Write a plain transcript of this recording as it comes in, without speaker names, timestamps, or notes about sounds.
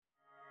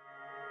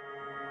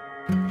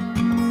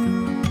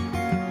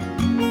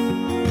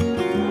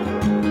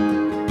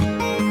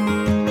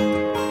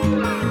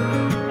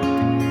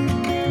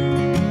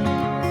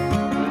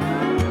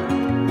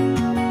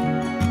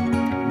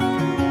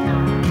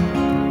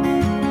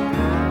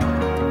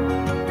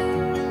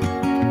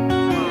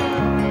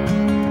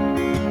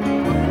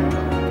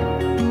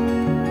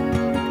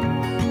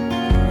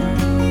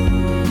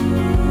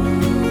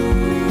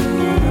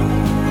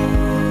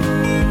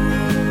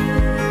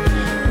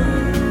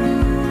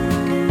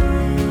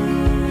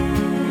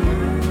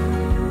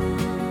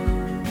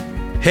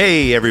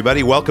Hey,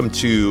 everybody. Welcome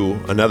to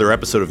another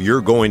episode of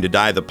You're Going to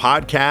Die, the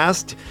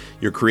podcast,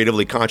 your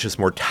creatively conscious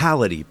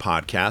mortality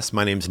podcast.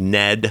 My name's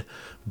Ned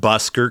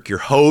Buskirk, your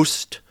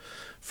host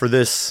for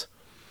this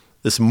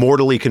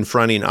mortally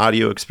confronting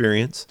audio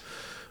experience.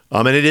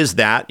 And it is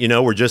that,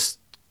 we're just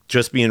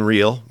being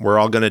real. We're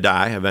all going to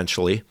die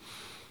eventually.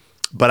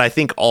 But I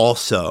think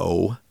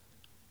also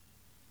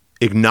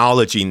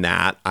acknowledging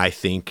that,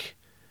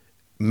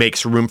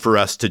 makes room for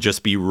us to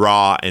just be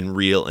raw and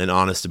real and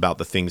honest about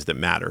the things that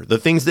matter, the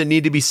things that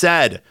need to be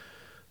said,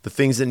 the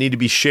things that need to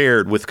be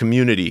shared with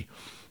community.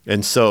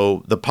 And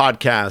so the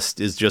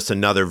podcast is just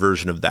another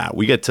version of that.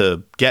 We get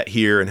to get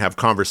here and have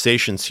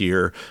conversations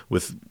here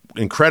with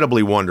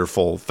incredibly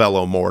wonderful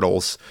fellow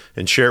mortals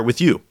and share it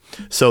with you.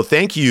 So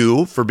thank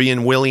you for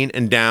being willing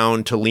and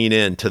down to lean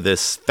into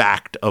this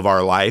fact of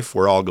our life.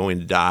 We're all going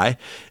to die.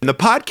 And the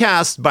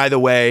podcast, by the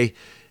way,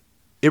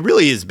 it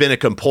really has been a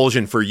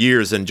compulsion for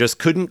years and just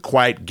couldn't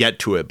quite get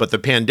to it. But the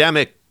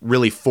pandemic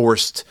really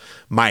forced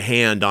my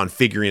hand on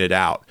figuring it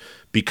out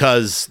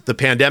because the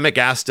pandemic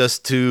asked us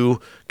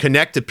to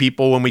connect to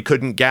people when we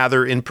couldn't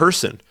gather in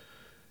person.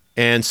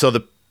 And so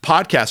the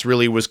podcast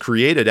really was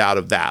created out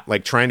of that,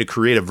 like trying to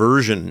create a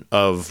version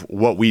of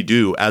what we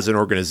do as an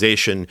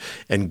organization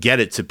and get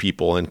it to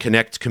people and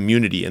connect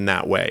community in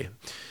that way.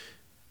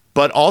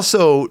 But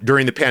also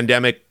during the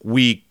pandemic,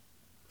 we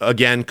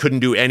again,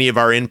 couldn't do any of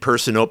our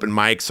in-person open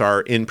mics,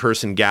 our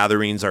in-person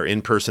gatherings, our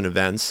in-person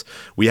events.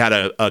 We had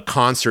a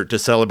concert to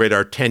celebrate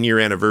our 10-year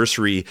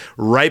anniversary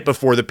right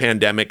before the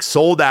pandemic,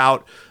 sold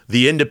out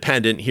the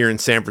Independent here in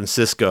San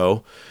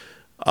Francisco,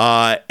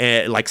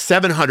 like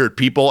 700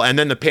 people, and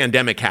then the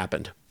pandemic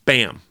happened.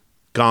 Bam,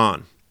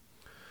 gone.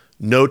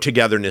 No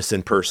togetherness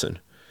in person.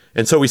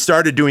 And so we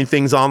started doing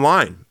things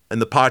online,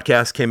 and the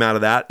podcast came out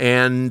of that,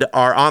 and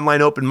our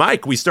online open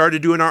mic. We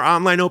started doing our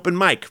online open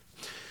mic,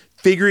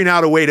 figuring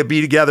out a way to be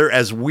together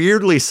as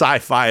weirdly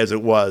sci-fi as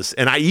it was.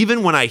 And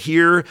when I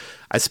hear,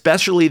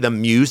 especially the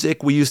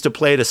music we used to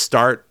play to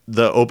start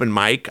the open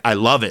mic, I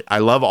love it. I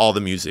love all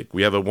the music.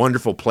 We have a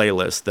wonderful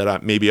playlist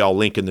that maybe I'll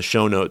link in the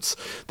show notes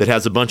that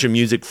has a bunch of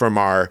music from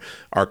our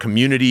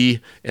community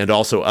and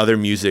also other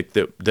music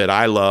that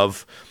I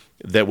love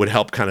that would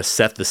help kind of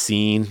set the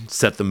scene,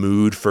 set the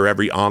mood for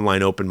every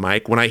online open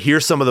mic. When I hear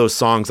some of those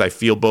songs, I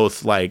feel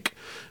both like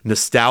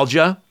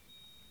nostalgia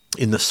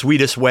in the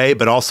sweetest way,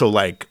 but also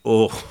like,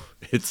 oh,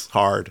 it's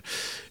hard.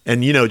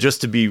 And,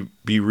 just to be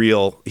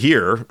real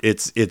here,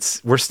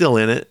 we're still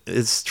in it.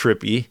 It's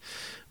trippy.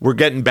 We're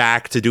getting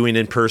back to doing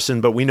in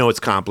person, but we know it's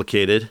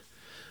complicated.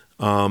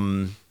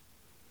 But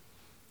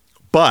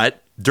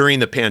during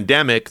the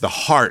pandemic, the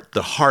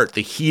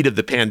heat of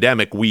the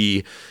pandemic,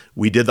 we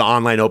did the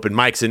online open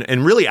mics.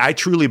 And really, I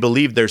truly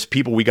believe there's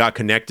people we got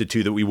connected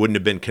to that we wouldn't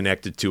have been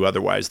connected to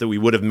otherwise, that we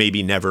would have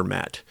maybe never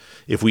met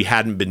if we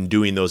hadn't been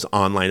doing those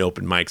online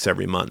open mics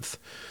every month.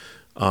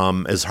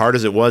 As hard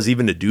as it was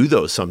even to do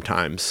those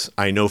sometimes,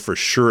 I know for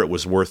sure it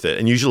was worth it.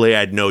 And usually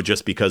I'd know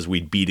just because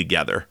we'd be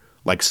together.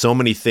 Like so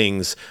many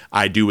things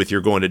I do with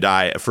You're Going to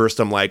Die. At first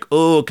I'm like,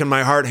 oh, can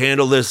my heart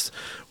handle this?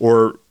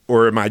 Or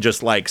am I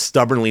just like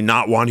stubbornly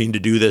not wanting to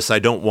do this? I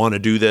don't want to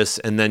do this.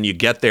 And then you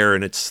get there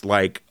and it's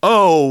like,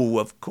 oh,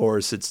 of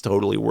course, it's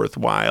totally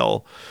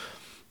worthwhile.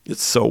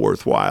 It's so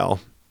worthwhile.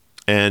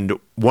 And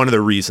one of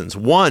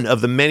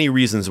the many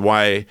reasons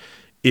why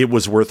it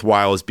was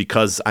worthwhile is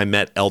because I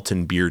met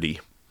Elton Beardy.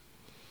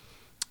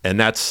 And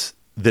that's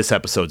this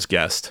episode's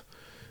guest.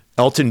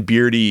 Elton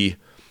Beardy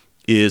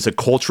is a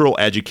cultural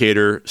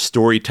educator,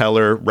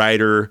 storyteller,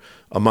 writer,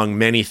 among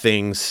many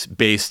things,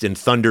 based in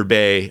Thunder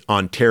Bay,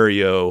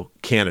 Ontario,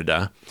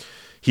 Canada.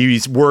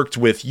 He's worked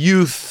with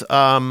youth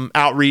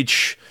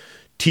outreach,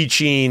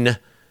 teaching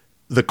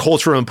the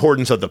cultural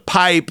importance of the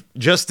pipe,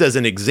 just as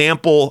an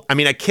example. I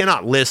mean, I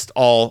cannot list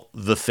all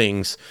the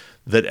things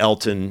that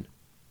Elton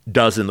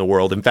does in the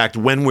world. In fact,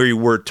 when we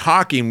were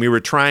talking, we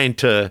were trying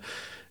to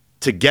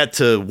get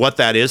to what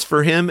that is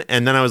for him.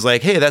 And then I was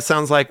like, hey, that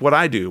sounds like what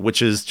I do,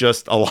 which is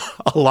just a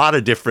lot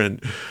of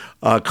different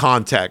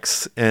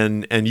contexts.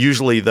 And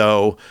usually,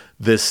 though,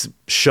 this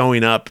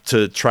showing up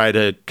to try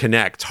to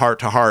connect heart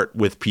to heart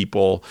with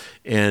people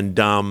and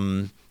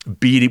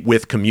be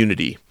with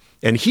community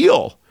and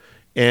heal.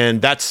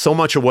 And that's so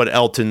much of what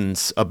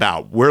Elton's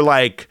about. We're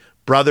like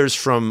brothers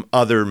from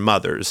other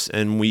mothers.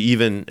 And we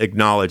even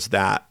acknowledge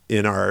that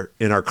in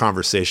our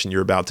conversation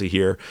you're about to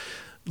hear.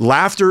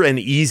 Laughter and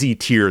easy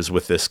tears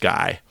with this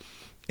guy.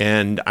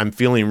 And I'm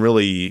feeling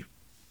really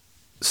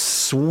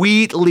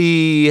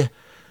sweetly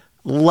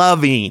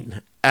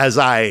loving as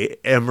I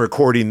am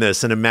recording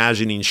this and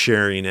imagining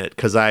sharing it,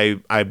 because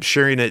I'm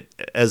sharing it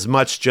as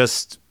much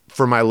just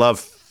for my love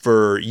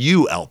for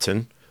you,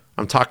 Elton.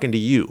 I'm talking to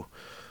you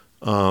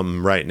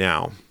right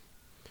now,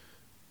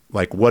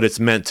 like what it's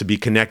meant to be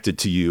connected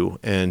to you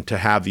and to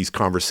have these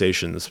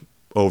conversations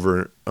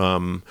over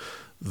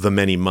the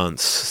many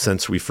months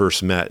since we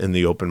first met in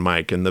the open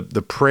mic, and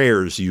the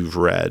prayers you've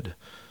read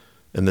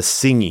and the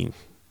singing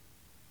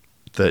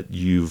that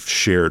you've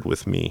shared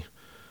with me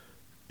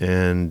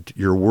and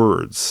your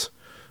words.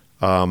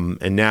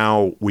 And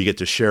now we get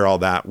to share all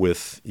that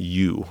with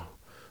you,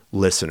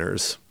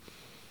 listeners.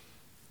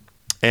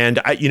 And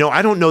I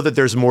don't know that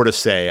there's more to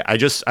say.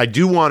 I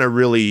do want to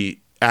really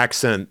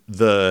accent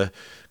the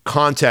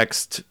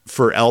context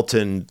for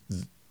Elton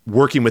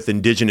working with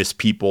Indigenous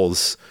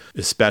peoples,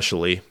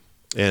 especially.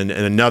 And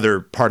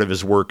another part of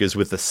his work is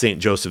with the St.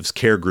 Joseph's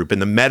Care Group in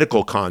the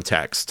medical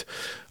context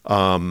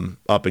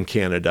up in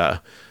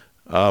Canada.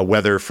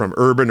 Whether from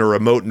urban or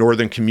remote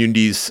northern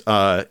communities,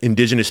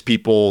 Indigenous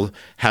people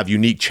have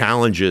unique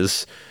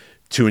challenges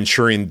to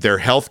ensuring their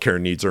healthcare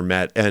needs are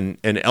met. And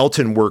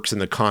Elton works in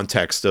the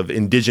context of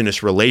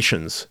Indigenous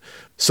relations.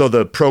 So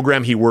the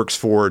program he works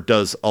for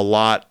does a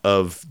lot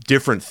of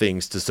different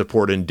things to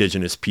support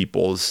Indigenous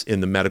peoples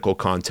in the medical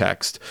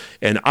context.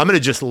 And I'm going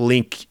to just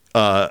link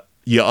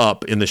you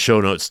up in the show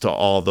notes to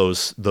all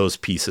those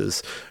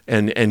pieces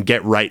and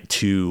get right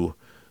to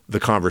the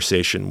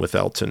conversation with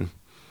Elton.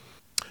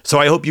 So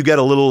I hope you get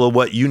a little of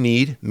what you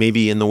need,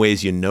 maybe in the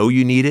ways you know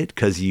you need it,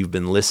 because you've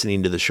been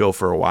listening to the show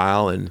for a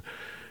while and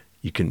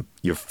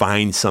you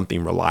find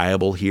something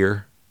reliable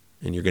here,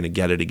 and you're going to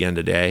get it again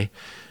today.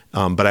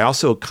 But I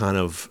also kind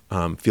of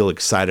feel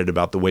excited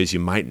about the ways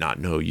you might not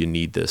know you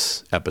need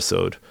this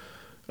episode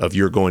of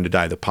You're Going to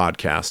Die, the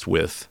podcast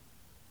with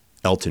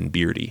Elton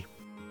Beardy.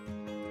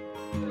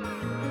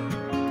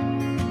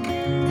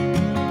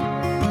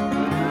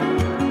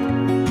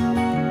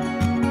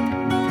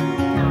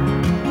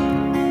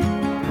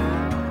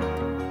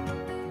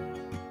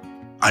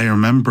 I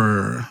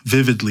remember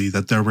vividly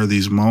that there were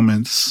these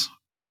moments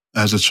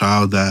as a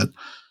child that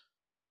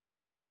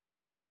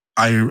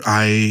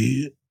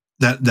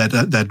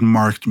that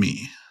marked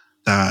me,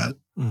 that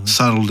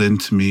settled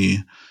into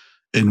me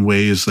in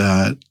ways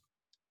that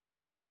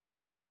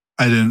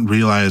I didn't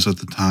realize at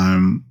the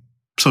time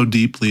so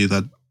deeply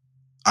that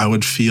I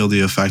would feel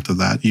the effect of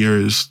that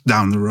years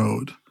down the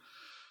road.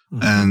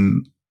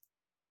 And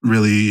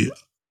really,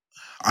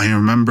 I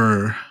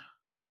remember,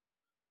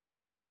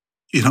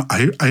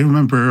 I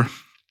remember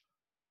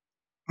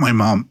my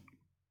mom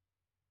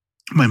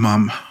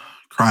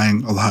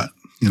crying a lot,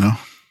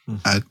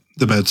 at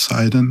the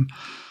bedside, and,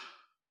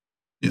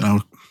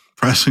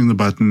 pressing the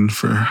button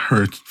for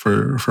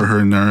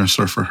her nurse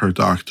or for her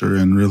doctor,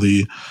 and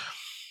really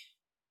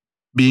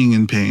being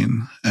in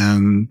pain.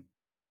 And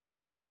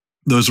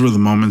those were the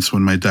moments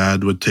when my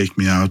dad would take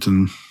me out,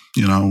 and,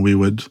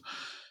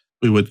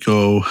 we would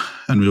go,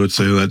 and we would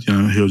say that,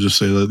 he would just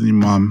say that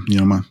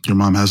your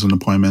mom has an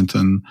appointment,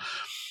 and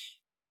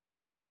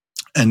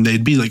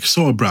they'd be like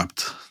so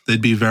abrupt.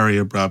 They'd be very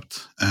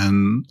abrupt.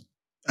 And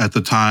at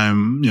the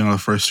time, the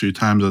first few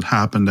times it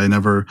happened, I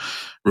never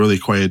really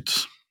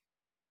quite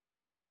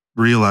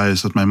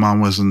realized that my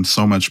mom was in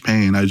so much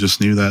pain. I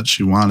just knew that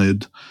she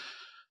wanted,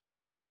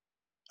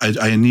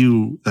 I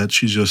knew that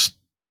she just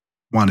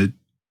wanted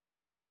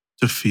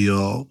to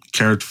feel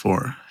cared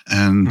for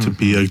and to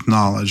be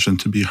acknowledged and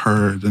to be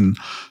heard and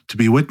to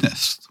be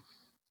witnessed.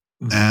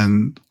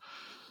 And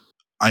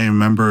I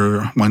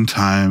remember one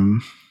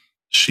time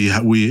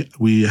we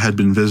had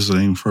been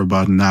visiting for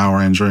about an hour,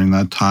 and during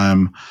that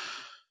time,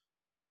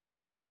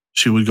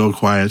 she would go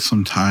quiet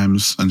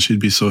sometimes, and she'd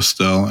be so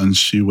still, and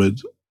she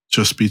would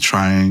just be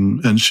trying,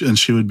 and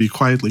she would be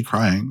quietly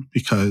crying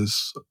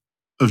because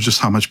of just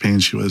how much pain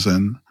she was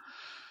in.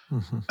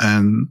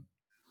 And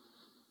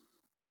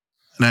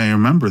I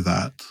remember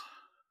that.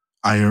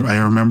 I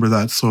remember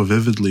that so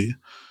vividly.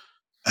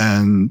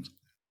 And,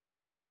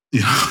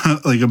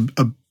 like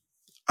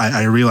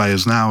I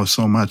realize now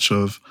so much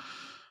of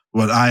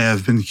what I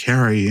have been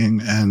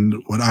carrying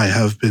and what I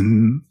have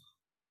been,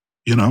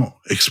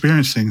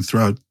 experiencing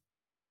throughout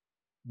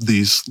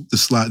these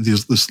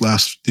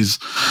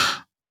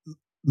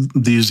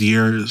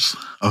years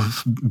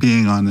of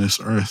being on this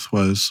earth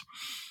was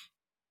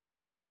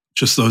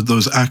just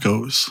those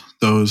echoes,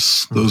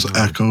 those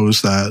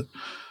echoes that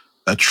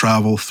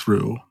travel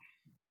through,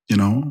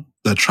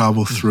 that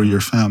travel through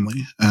your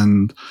family.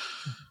 And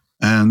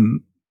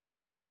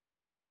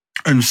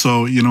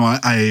so,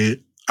 I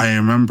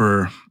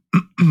remember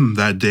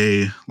that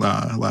day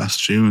last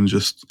June,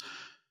 just,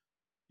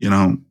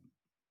 I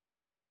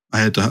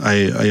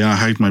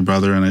hugged my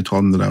brother, and I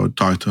told him that I would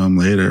talk to him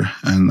later.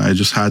 And I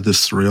just had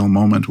this surreal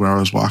moment where I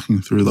was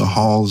walking through the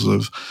halls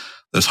of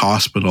this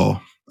hospital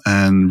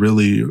and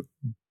really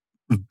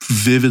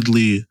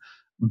vividly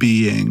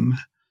being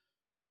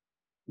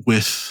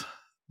with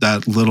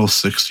that little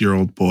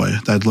 6-year-old boy,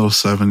 that little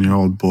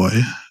 7-year-old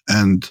boy,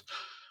 and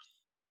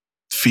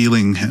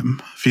feeling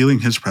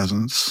his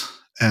presence,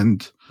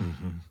 and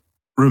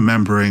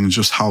remembering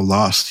just how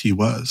lost he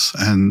was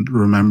and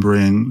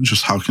remembering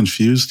just how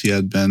confused he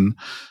had been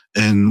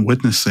in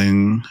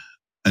witnessing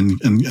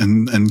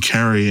and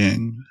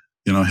carrying,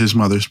 his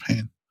mother's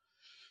pain.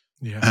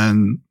 Yeah.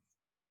 And,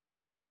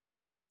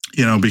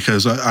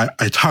 because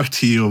I talked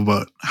to you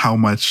about how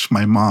much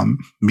my mom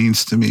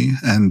means to me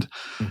and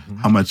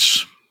how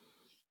much,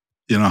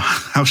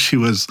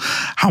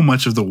 how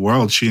much of the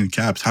world she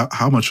encapped,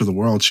 how much of the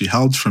world she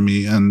held for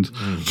me. And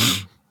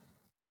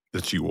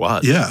that she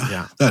was.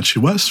 Yeah, that she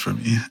was for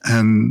me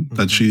and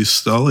that she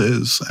still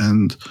is.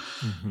 And,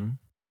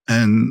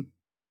 and,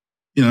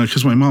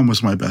 because my mom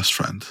was my best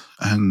friend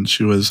and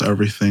she was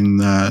everything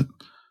that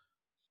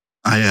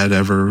I had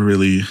ever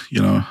really,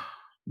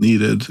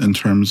 needed in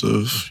terms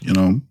of,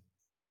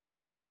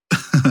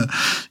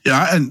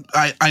 yeah. And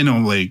I know,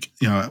 like,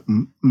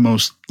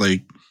 most,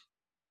 like,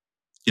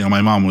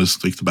 my mom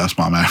was like the best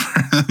mom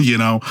ever,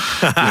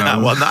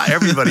 Well, not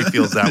everybody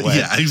feels that way.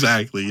 Yeah,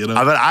 exactly.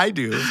 But I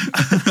do.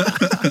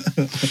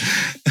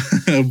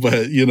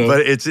 But,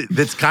 but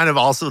it's kind of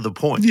also the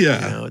point.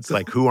 Yeah. It's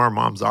like who our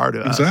moms are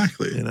to us.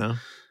 Exactly.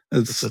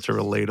 It's such a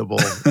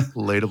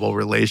relatable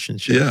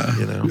relationship. Yeah.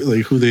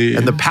 Like who they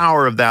and the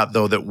power of that,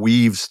 though, that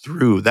weaves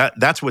through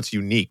that's what's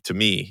unique to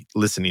me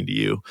listening to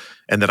you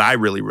and that I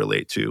really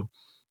relate to.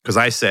 Because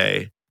I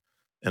say,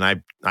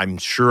 and I'm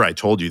sure I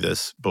told you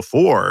this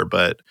before,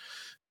 but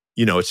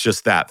it's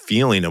just that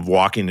feeling of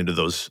walking into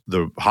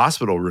the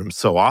hospital rooms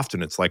so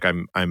often. It's like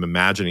I'm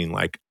imagining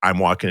like I'm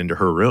walking into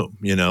her room,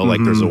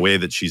 like there's a way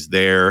that she's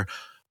there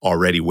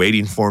already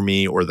waiting for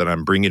me, or that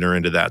I'm bringing her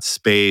into that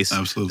space.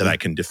 Absolutely. That I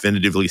can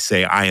definitively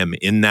say I am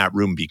in that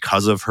room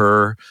because of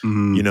her.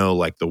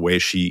 Like the way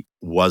she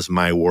was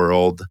my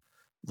world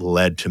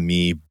led to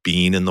me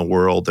being in the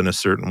world in a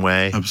certain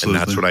way. Absolutely.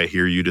 And that's what I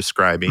hear you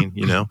describing,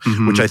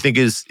 which I think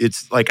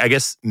it's like, I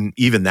guess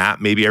even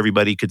that maybe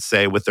everybody could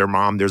say with their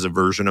mom, there's a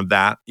version of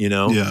that,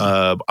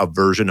 a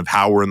version of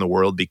how we're in the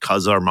world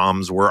because our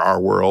moms were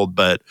our world.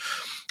 But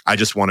I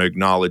just want to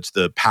acknowledge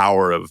the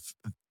power of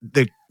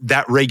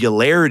that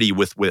regularity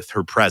with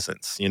her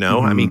presence,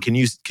 I mean, can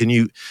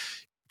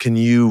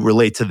you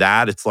relate to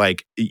that? It's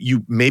like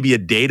maybe a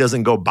day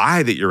doesn't go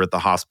by that you're at the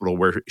hospital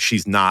where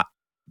she's not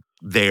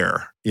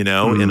there, in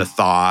a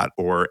thought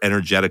or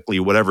energetically,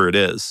 whatever it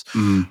is.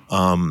 Do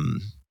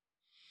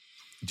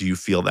you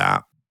feel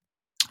that?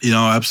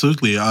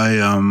 Absolutely.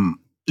 I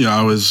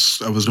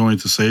was going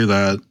to say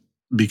that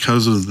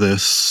because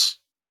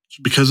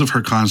of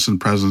her constant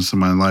presence in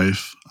my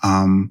life,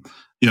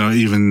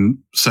 even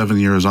 7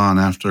 years on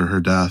after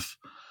her death,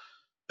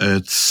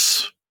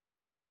 it's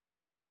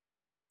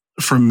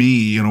for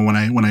me,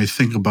 when I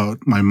think about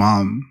my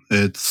mom,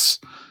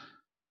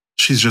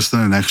 she's just in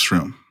the next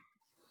room.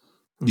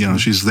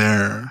 She's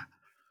there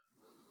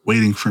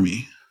waiting for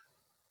me.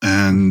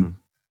 And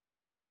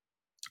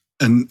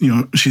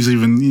she's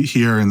even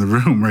here in the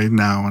room right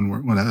now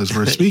as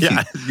we're speaking.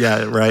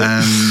 Yeah, right.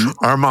 And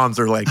our moms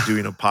are like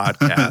doing a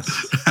podcast.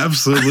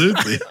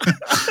 Absolutely.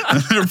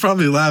 They're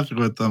probably laughing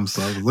with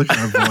themselves. Look at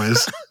our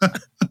boys.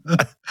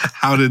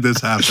 How did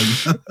this happen?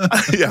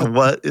 Yeah,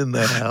 what in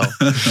the hell?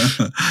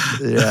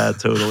 Yeah,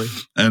 totally.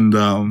 And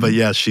but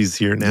yeah, she's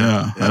here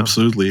now. Yeah,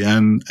 absolutely.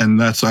 And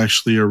that's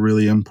actually a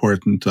really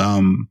important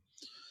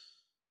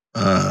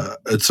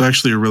it's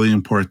actually a really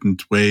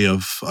important way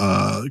of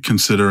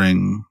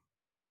considering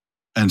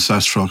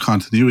ancestral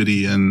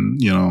continuity in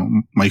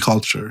my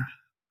culture,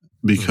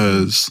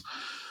 because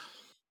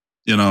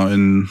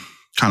in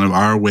kind of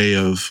our way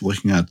of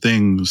looking at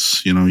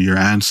things, your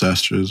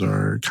ancestors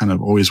are kind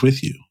of always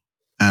with you,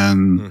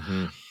 and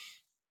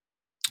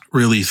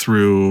really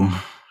through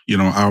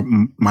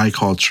my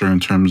culture,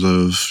 in terms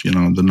of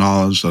the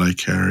knowledge that I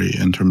carry,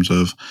 in terms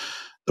of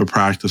the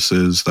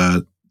practices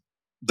that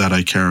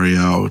I carry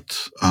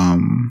out,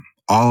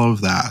 all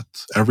of that,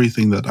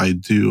 everything that I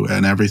do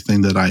and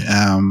everything that I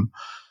am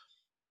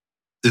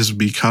is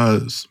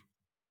because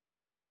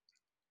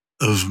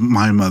of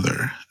my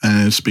mother,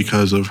 and it's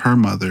because of her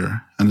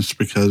mother, and it's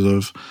because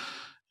of,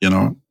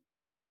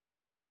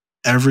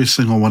 every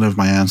single one of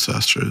my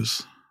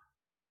ancestors.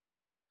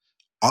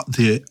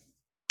 The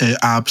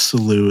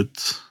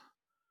absolute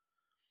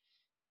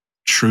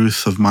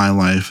truth of my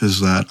life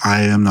is that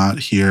I am not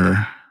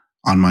here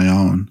on my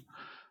own,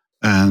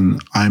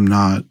 and I'm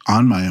not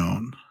on my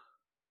own.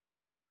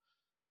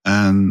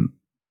 And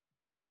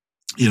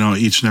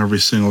each and every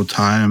single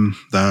time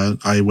that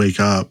I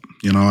wake up,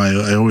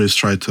 I always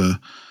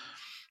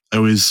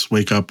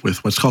wake up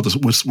with what's called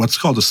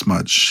a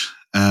smudge,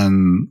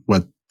 and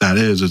what that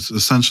is, it's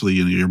essentially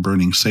you're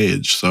burning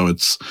sage. So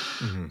it's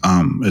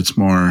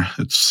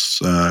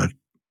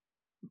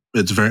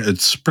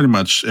it's pretty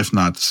much, if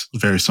not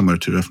very similar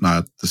to, if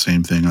not the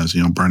same thing as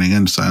burning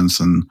incense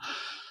and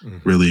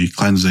really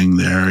cleansing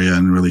the area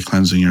and really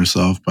cleansing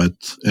yourself. But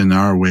in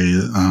our way,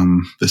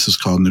 this is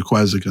called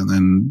Nukwesigan,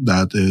 and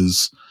that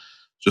is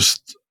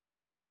just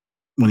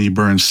when you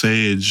burn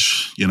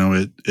sage,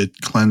 it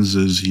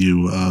cleanses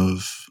you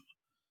of,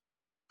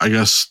 I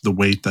guess, the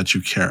weight that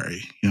you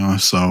carry.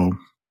 So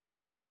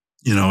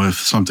if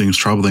something's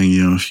troubling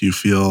you, if you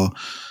feel,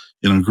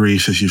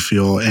 grief, if you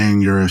feel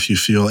anger, if you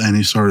feel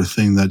any sort of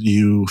thing that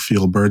you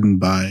feel burdened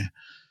by,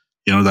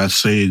 that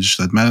sage,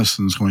 that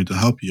medicine is going to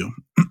help you.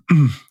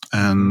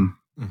 And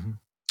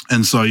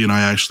so,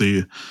 I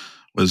actually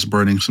was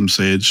burning some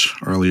sage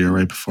earlier,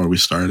 right before we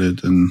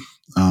started. And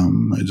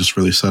I just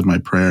really said my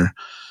prayer,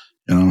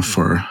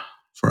 for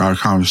our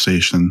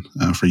conversation,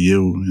 for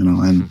you,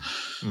 and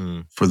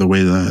for the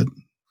way that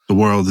the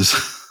world is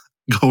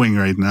going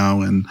right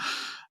now. And,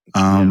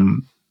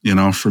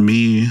 for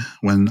me,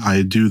 when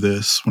I do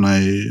this, when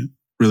I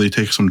really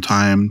take some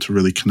time to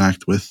really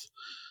connect with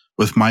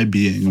my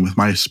being, with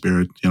my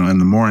spirit, in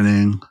the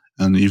morning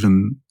and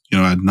even,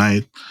 at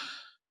night,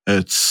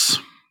 it's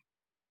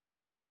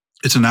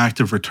an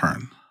active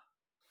return.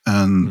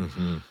 And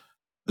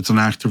it's an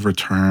active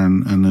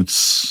return, and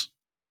it's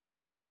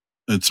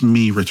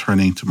me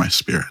returning to my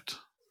spirit.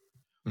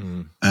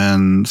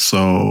 And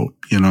so,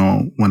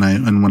 when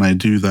I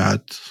do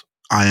that,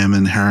 I am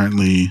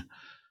inherently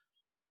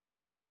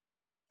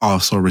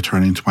also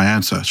returning to my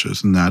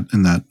ancestors in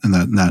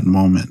that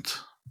moment.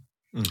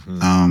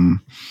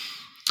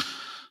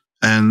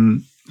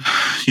 And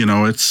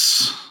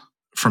it's,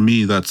 for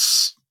me,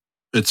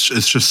 it's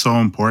just so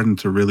important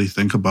to really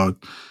think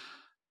about,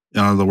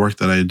 the work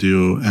that I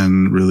do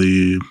and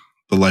really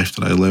the life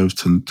that I live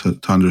to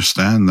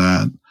understand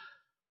that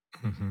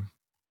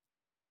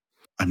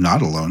I'm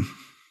not alone.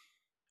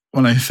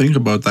 When I think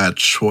about that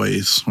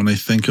choice, when I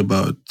think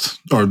about,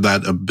 or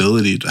that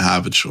ability to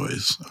have a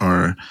choice,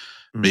 or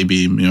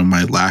maybe,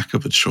 my lack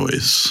of a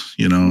choice,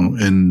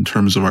 in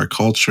terms of our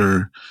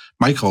culture,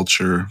 my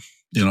culture,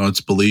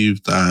 it's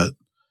believed that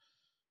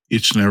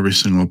each and every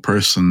single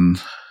person,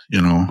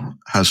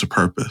 has a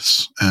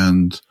purpose.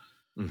 And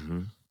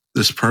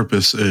this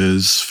purpose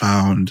is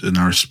found in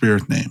our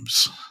spirit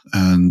names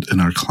and in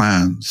our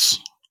clans,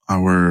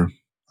 our,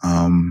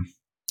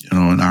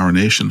 in our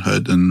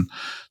nationhood, and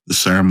the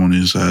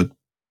ceremonies that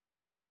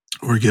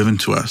were given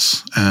to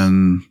us.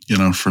 And,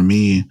 for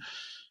me,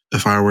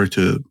 if I were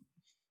to,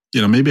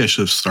 maybe I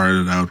should have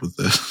started out with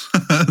this.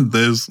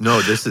 This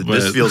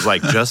feels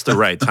like just the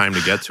right time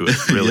to get to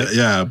it, really.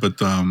 Yeah.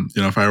 But,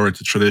 if I were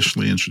to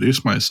traditionally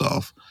introduce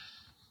myself,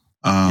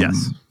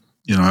 yes.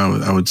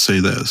 I would say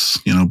this,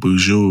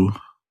 Bonjour,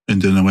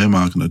 Indinawe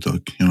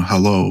Magnatuk,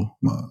 hello,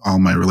 all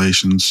my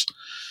relations,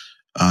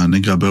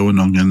 Nigabo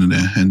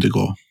Nongenene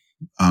Indigo.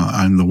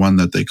 I'm the one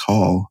that they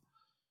call,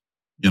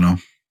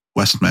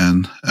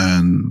 Westman,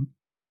 and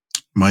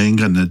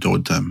Mainga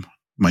Nedodem.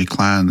 My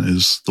clan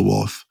is the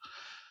wolf.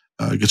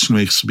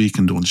 Gitchinamake Speak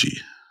and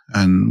Donji.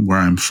 And where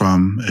I'm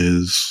from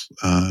is,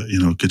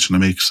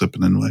 Gitchinamake Sip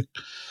and Inwick.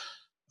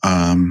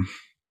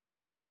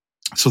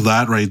 So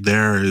that right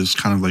there is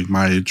kind of like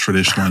my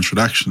traditional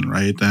introduction,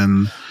 right?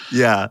 And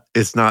yeah,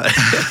 it's not,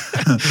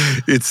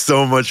 it's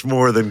so much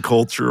more than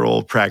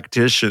cultural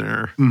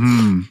practitioner.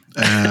 Because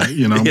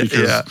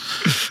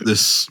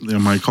this,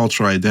 my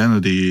cultural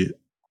identity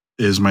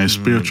is my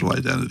spiritual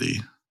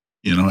identity.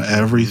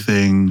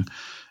 Everything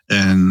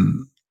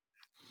in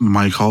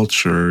my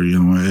culture,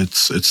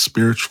 it's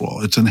spiritual.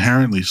 It's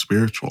inherently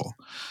spiritual.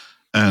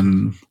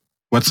 And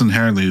what's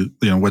inherently,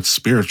 what's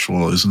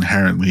spiritual is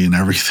inherently in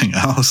everything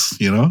else,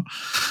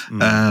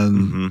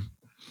 And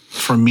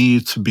for me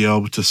to be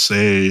able to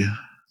say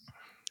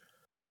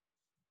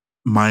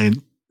my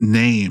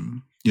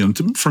name,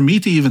 for me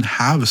to even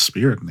have a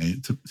spirit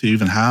name, to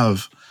even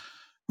have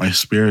my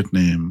spirit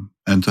name,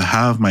 and to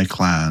have my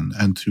clan,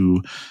 and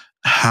to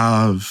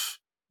have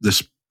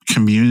this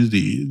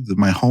community,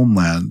 my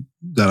homeland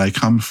that I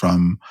come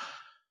from,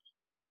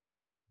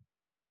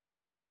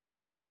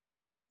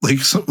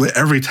 so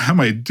every time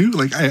I do,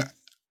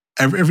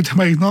 every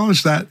time I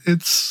acknowledge that,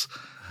 it's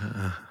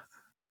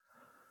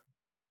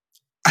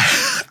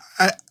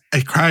I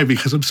cry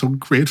because I'm so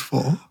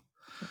grateful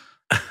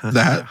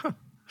that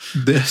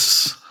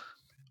this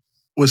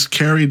was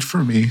carried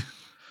for me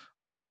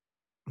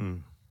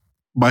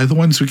by the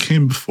ones who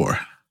came before.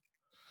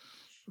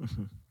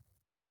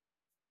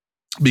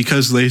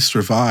 Because they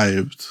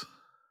survived,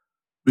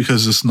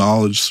 because this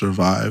knowledge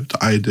survived,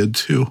 I did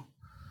too.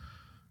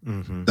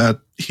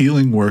 That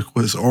healing work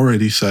was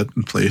already set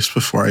in place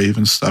before I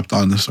even stepped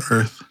on this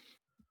earth.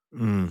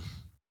 And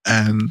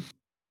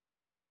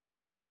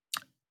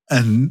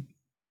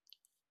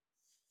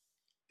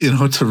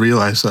to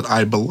realize that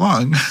I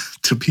belong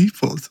to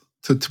people,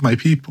 to my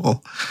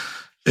people,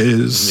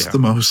 is the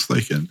most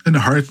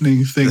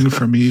enheartening thing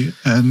for me.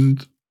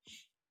 And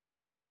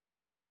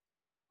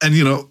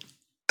the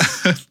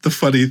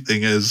funny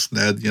thing is,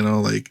 Ned,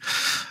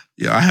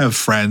 I have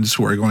friends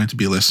who are going to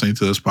be listening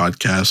to this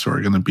podcast who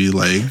are going to be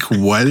like,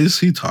 what is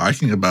he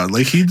talking about?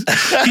 He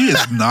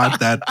is not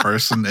that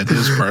person in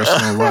his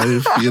personal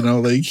life, he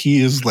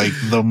is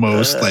the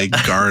most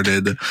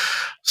guarded,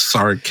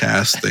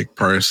 sarcastic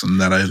person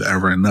that I've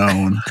ever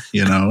known,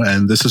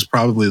 and this is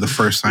probably the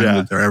first time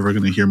that they're ever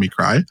going to hear me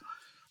cry.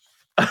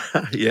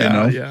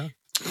 Yeah.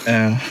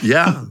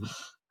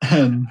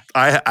 And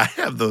I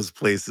have those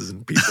places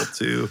and people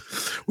too.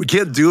 We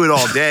can't do it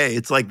all day.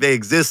 It's like they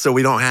exist so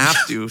we don't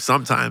have to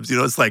sometimes.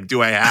 It's like,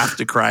 do I have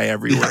to cry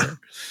everywhere?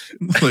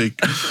 Yeah.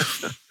 Like,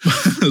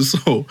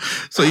 so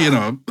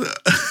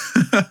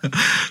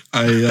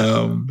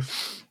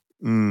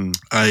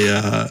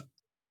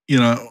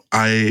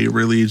I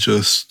really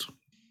just,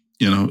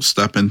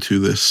 step into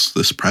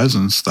this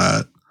presence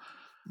that,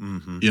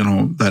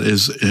 that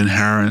is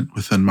inherent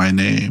within my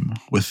name,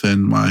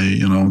 within my,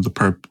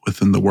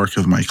 within the work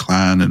of my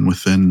clan, and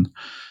within,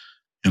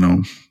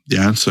 the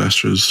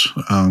ancestors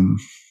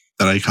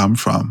that I come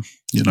from,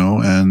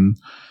 and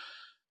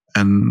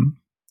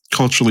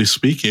culturally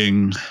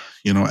speaking,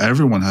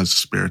 everyone has a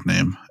spirit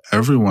name,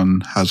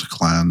 everyone has a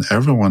clan,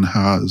 everyone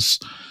has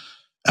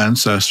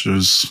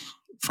ancestors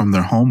from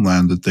their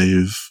homeland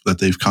that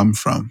they've come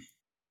from.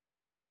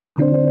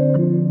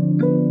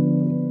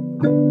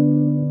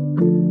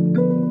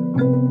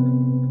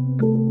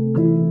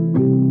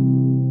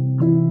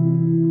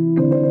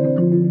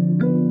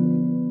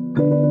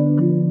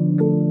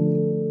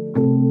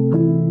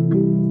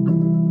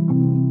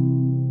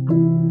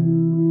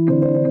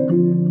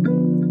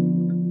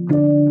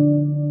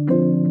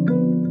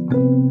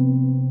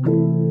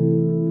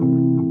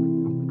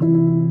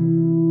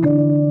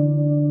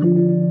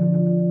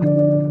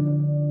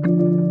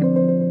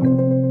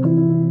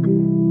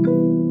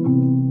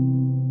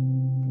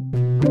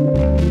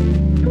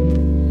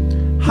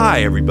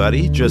 Hi,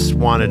 everybody. Just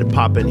wanted to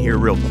pop in here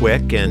real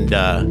quick and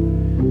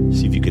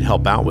see if you could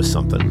help out with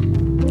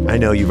something. I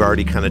know you've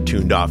already kind of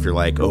tuned off. You're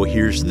like, oh,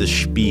 here's the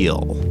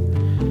spiel.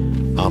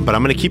 But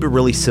I'm going to keep it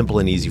really simple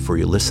and easy for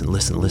you.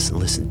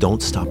 Listen.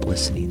 Don't stop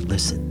listening.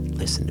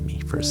 Listen to me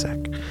for a sec.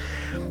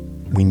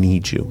 We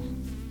need you.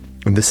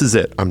 And this is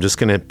it. I'm just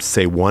going to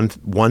say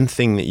one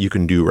thing that you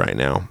can do right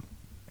now.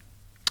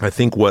 I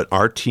think what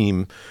our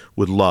team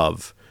would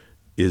love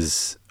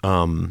is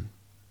to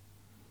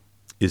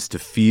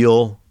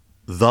feel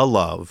the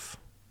love,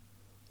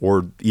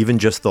 or even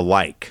just the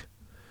like,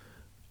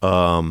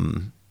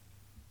 for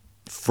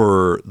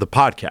the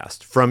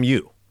podcast from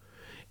you.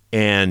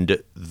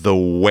 And the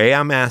way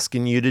I'm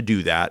asking you to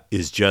do that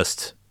is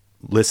just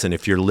listen.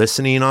 If you're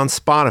listening on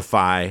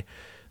Spotify,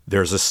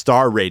 there's a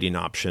star rating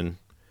option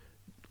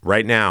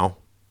right now.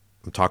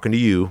 I'm talking to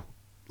you,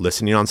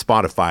 listening on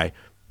Spotify.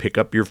 Pick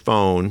up your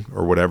phone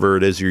or whatever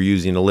it is you're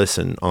using to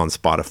listen on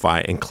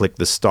Spotify and click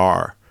the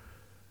star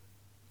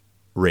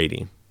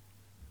rating.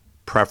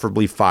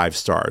 Preferably 5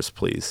 stars,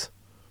 please.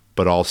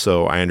 But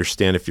also, I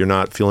understand if you're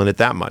not feeling it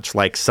that much.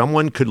 Like,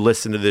 someone could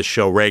listen to this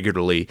show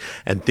regularly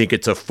and think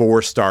it's a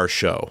 4-star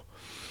show.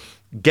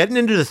 Getting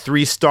into the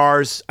 3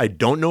 stars, I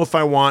don't know if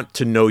I want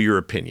to know your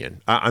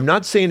opinion. I'm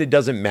not saying it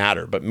doesn't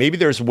matter, but maybe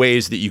there's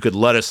ways that you could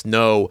let us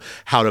know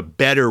how to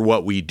better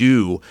what we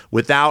do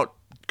without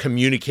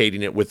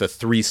communicating it with a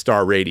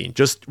 3-star rating.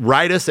 Just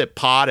write us at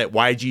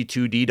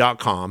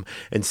pod@yg2d.com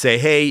and say,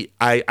 hey,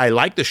 I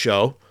like the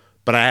show,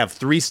 but I have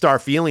 3-star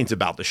feelings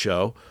about the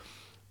show.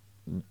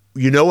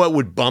 You know what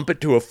would bump it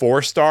to a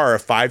 4-star or a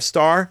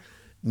 5-star?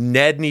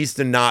 Ned needs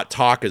to not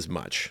talk as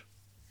much.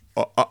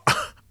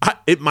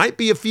 It might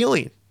be a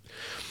feeling.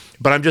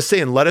 But I'm just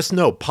saying, let us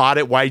know.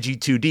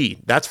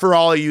 pod@yg2d. That's for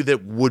all of you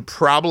that would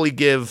probably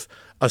give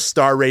a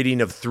star rating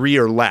of 3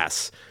 or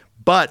less.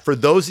 But for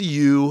those of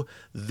you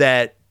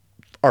that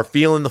are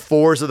feeling the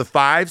 4s or the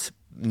 5s,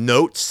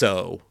 note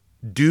so.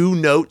 Do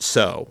note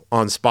so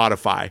on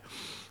Spotify.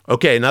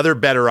 Okay, another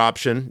better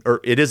option, or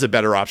it is a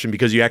better option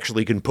because you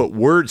actually can put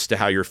words to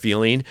how you're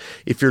feeling.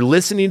 If you're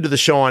listening to the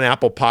show on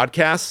Apple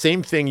Podcasts,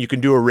 same thing, you can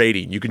do a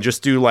rating. You can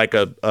just do like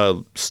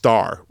a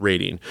star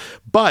rating.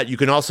 But you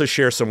can also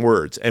share some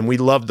words, and we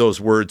love those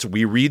words.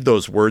 We read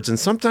those words, and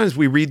sometimes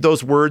we read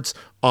those words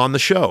on the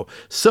show.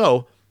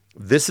 So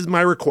this is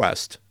my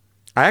request.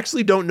 I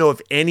actually don't know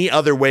if any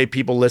other way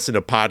people listen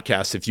to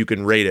podcasts, if you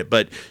can rate it.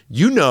 But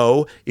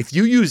if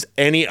you use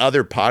any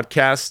other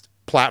podcast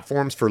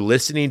platforms for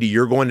listening to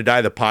You're Going to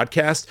Die, the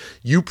podcast,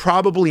 you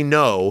probably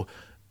know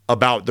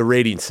about the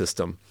rating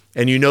system,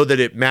 and you know that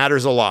it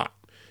matters a lot.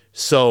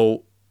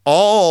 So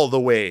all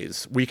the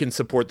ways we can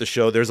support the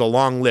show, there's a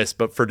long list.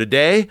 But for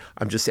today,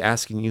 I'm just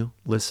asking you,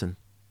 listen.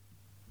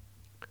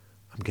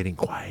 I'm getting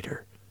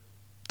quieter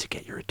to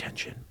get your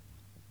attention.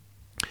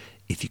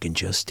 If you can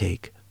just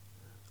take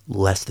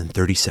less than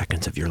 30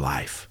 seconds of your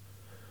life,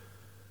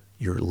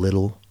 your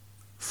little,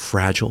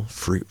 fragile,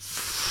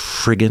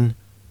 friggin'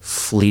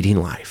 fleeting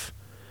life,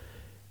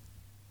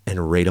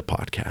 and rate a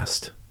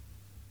podcast.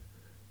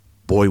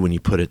 Boy, when you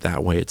put it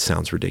that way, it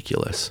sounds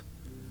ridiculous.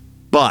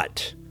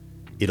 But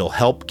it'll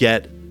help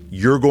get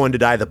You're Going to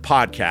Die, the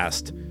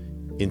podcast,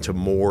 into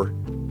more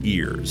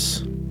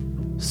ears.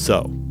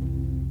 So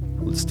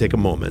let's take a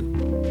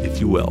moment, if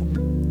you will,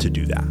 to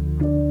do that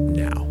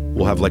now.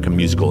 We'll have like a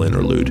musical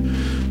interlude.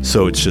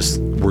 So it's just,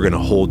 we're going to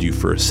hold you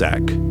for a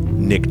sec.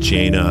 Nick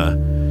Jana,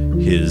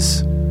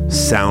 his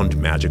sound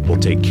magic, will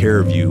take care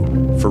of you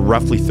for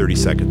roughly 30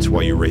 seconds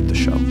while you rate the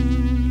show.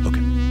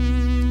 Okay,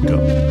 go.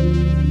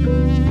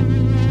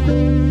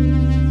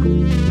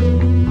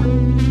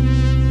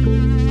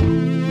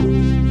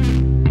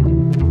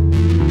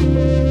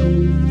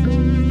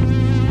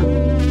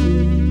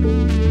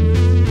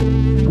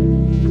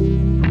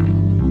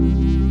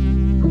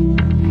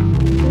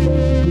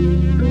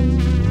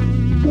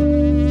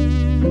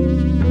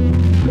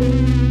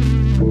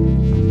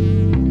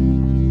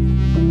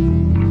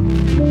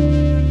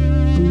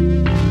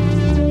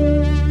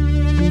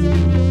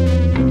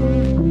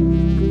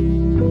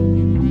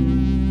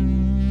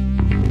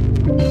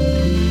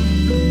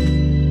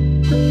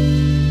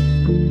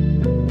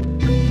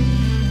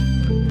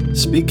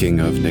 Speaking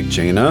of Nick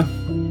Jaina,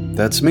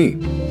 that's me.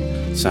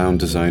 Sound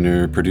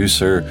designer,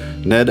 producer.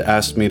 Ned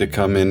asked me to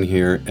come in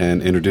here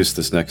and introduce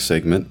this next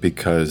segment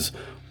because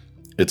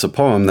it's a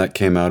poem that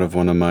came out of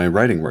one of my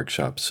writing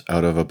workshops,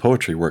 out of a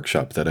poetry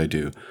workshop that I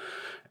do.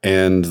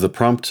 And the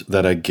prompt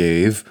that I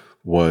gave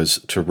was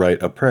to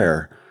write a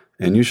prayer.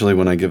 And usually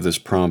when I give this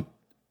prompt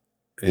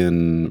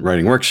in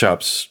writing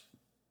workshops,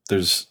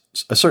 there's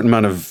a certain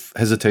amount of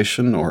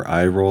hesitation or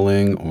eye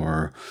rolling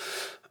or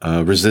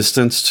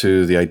resistance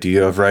to the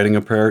idea of writing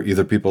a prayer.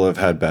 Either people have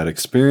had bad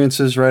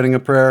experiences writing a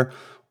prayer,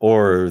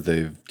 or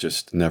they've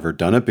just never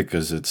done it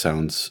because it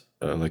sounds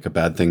like a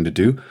bad thing to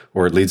do,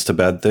 or it leads to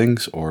bad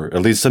things, or it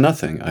leads to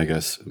nothing, I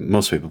guess.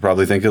 Most people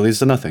probably think it leads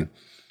to nothing.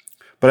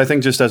 But I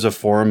think just as a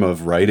form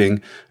of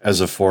writing, as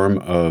a form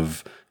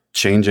of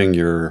changing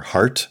your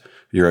heart,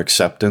 your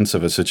acceptance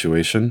of a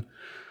situation,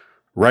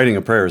 writing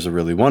a prayer is a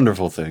really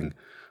wonderful thing.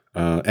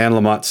 Anne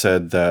Lamott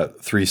said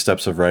that 3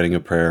 steps of writing a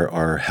prayer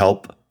are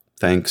help,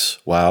 thanks,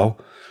 wow.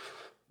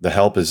 The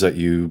help is that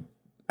you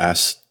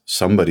ask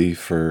somebody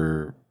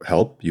for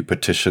help, you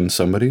petition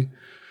somebody.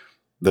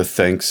 The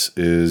thanks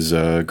is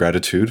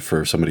gratitude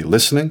for somebody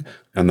listening.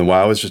 And the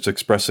wow is just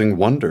expressing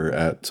wonder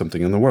at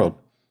something in the world.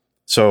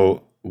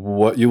 So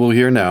what you will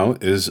hear now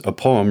is a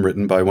poem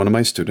written by one of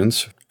my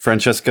students,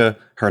 Francesca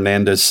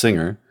Hernandez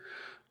Singer.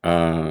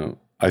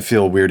 I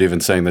feel weird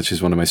even saying that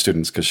she's one of my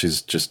students because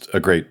she's just a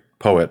great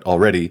poet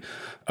already.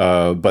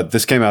 But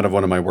this came out of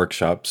one of my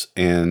workshops,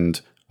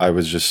 and I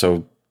was just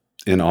so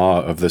in awe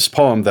of this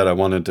poem that I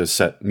wanted to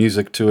set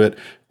music to it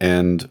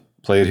and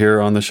play it here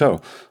on the show.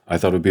 I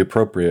thought it would be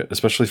appropriate,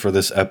 especially for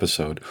this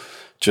episode.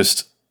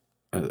 Just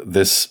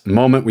this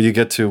moment where you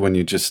get to when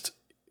you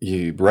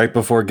right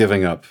before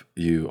giving up,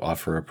 you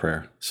offer a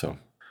prayer. So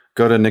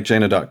go to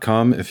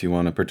nickjaina.com if you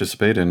want to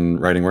participate in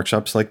writing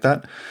workshops like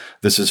that.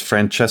 This is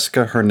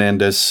Francesca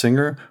Hernandez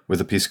Singer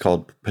with a piece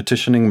called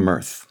Petitioning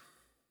Mirth.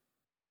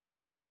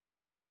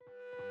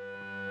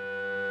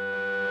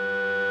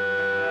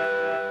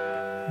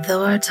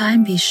 Though our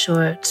time be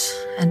short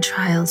and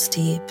trials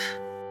deep,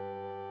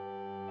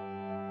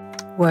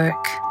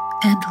 work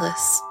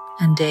endless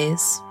and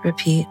days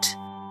repeat,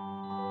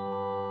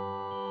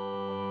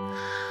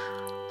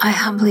 I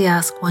humbly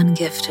ask one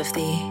gift of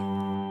thee,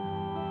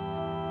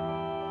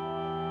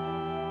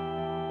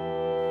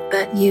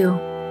 that you,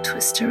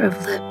 twister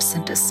of lips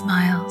into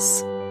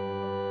smiles,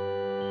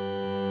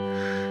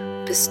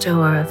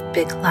 bestower of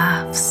big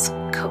laughs,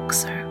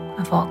 coaxer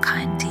of all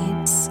kind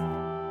deeds,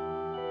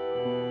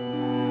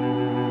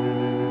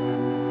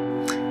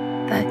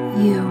 that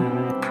you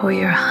pour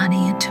your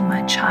honey into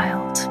my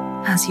child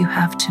as you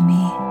have to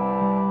me,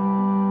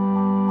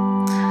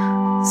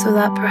 so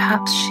that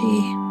perhaps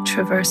she,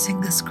 traversing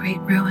this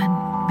great ruin,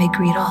 may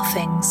greet all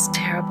things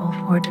terrible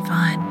or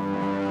divine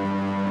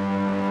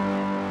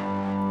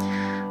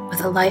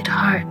with a light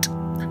heart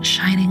and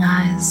shining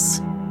eyes,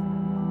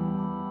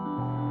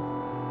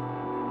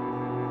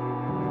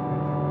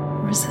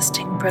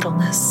 resisting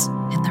brittleness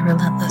in the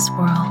relentless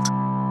world.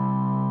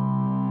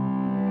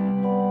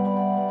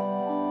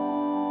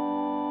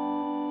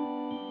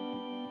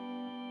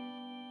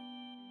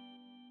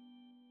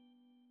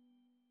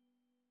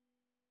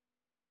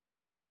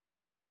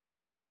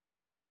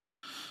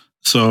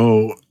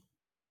 So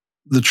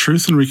the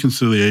Truth and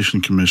Reconciliation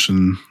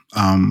Commission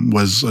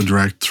was a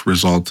direct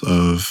result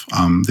of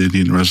the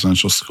Indian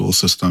residential school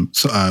system,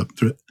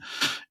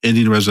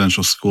 Indian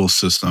residential school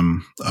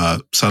system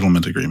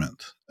settlement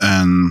agreement.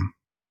 And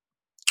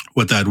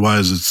what that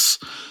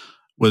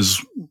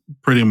was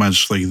pretty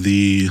much like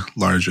the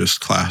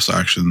largest class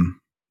action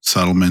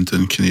settlement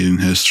in Canadian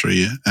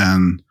history.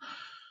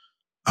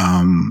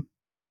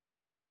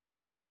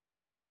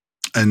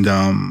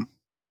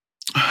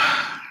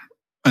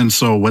 And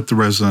so what the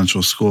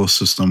residential school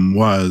system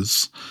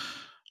was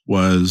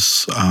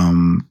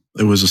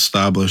it was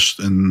established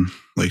in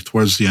like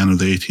towards the end of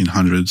the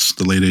 1800s,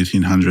 the late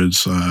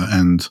 1800s,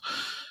 and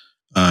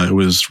it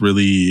was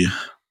really,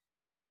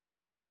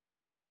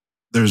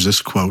 there's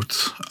this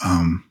quote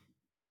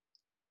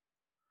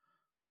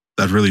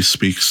that really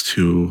speaks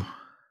to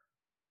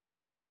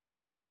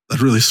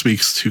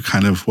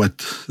kind of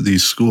what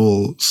these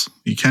schools,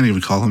 you can't even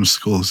call them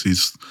schools,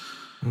 these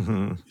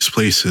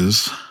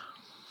places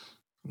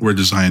were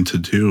designed to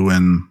do.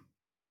 And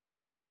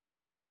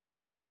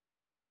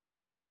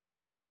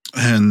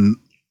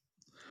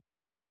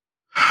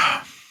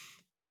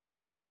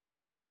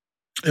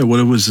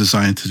what it was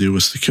designed to do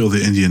was to kill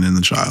the Indian in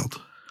the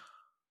child.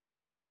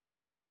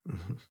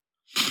 Mm-hmm.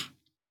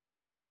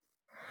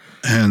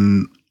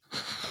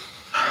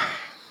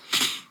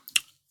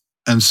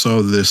 And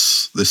so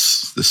this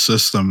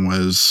system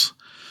was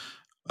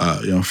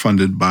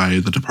funded by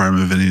the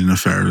Department of Indian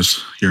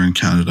Affairs here in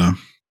Canada,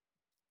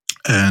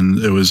 and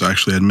it was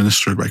actually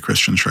administered by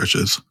Christian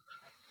churches.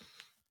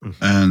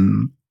 Mm-hmm.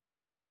 And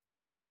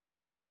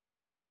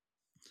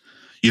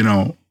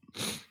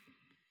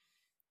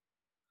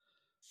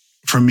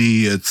for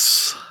me,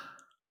 it's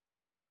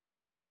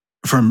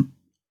from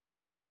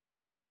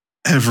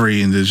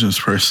every Indigenous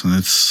person.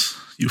 It's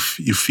you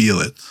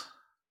feel it.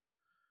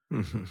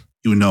 Mm-hmm.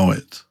 You know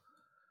it.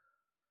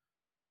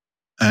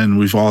 And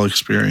we've all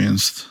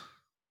experienced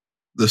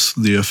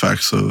the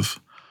effects of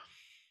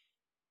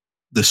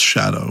this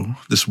shadow,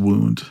 this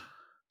wound,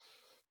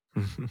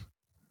 Mm-hmm.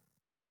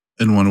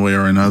 in one way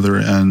or another.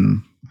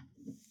 And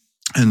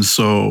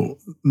so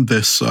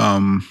this,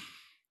 I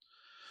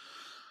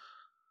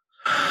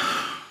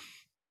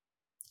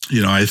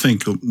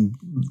think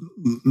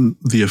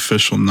the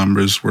official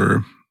numbers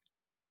were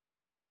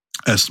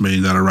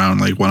estimating that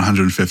around like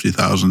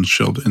 150,000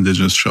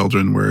 indigenous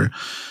children were,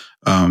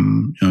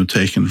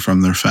 taken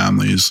from their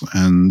families,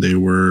 and they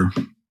were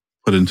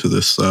put into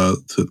this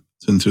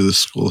into the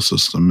school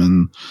system.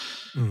 And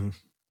Mm-hmm.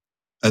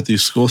 at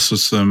these school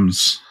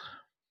systems,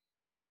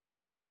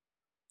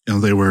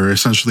 they were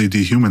essentially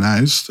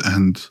dehumanized,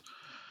 and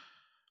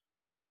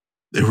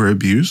they were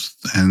abused,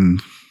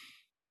 and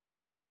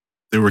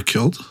they were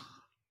killed.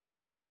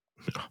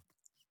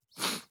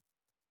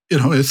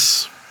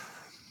 It's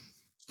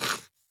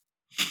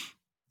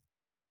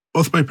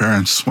both my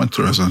parents went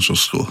to residential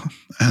school,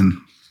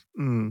 and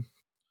and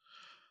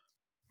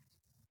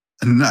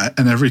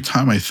every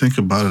time I think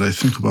about it, I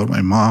think about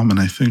my mom, and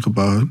I think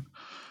about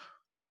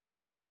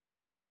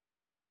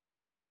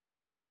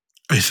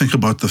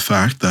the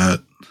fact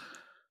that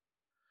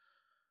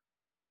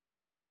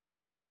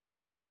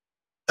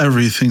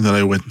everything that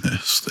I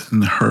witnessed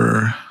in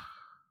her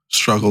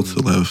struggle to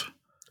live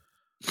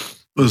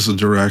was a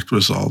direct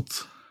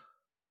result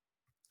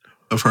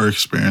of her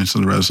experience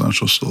in the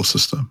residential school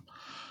system.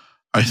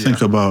 I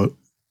think about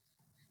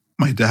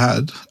my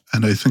dad,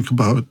 and I think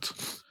about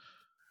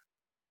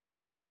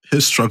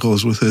his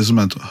struggles with his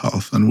mental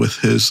health and with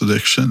his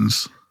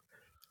addictions.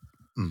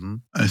 Mm-hmm.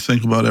 I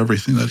think about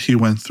everything that he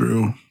went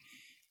through.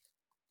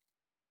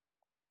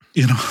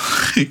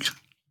 Like,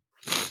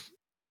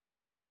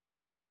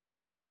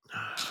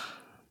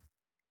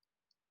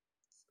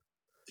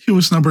 he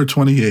was number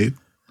 28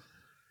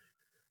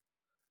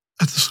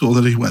 at the school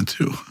that he went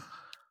to.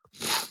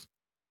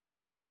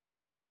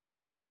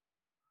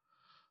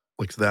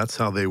 Like, that's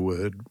how they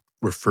would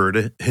refer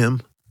to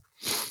him?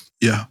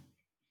 Yeah.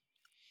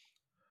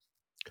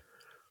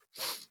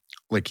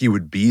 Like, he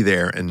would be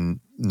there and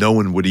no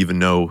one would even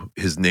know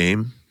his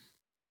name?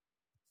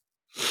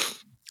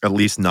 At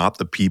least not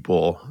the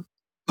people.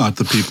 Not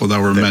the people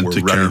that were meant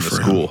to care for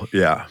school. him.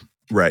 Yeah,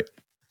 right.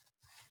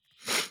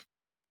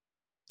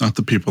 Not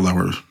the people that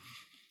were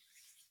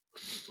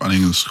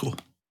running the school.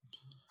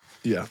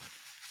 Yeah.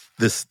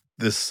 This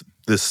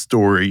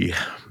story,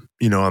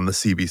 on the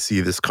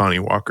CBC, this Connie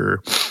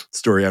Walker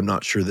story, I'm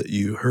not sure that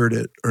you heard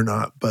it or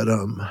not, but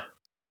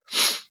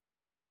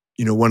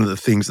one of the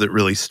things that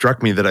really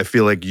struck me that I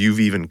feel like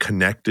you've even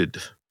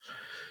connected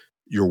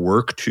your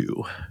work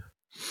to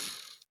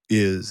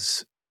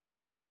is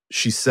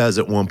she says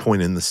at one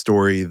point in the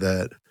story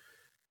that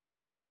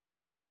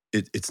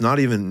it's not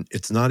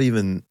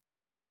even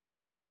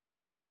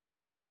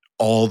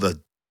all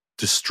the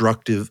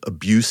destructive,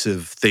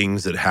 abusive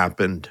things that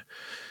happened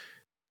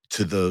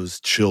to those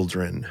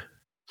children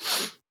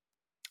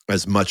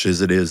as much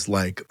as it is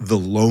like the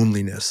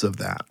loneliness of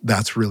that.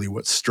 That's really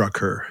what struck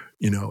her,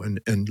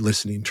 and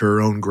listening to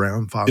her own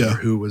grandfather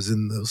who was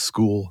in the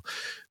school,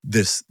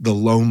 the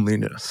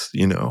loneliness,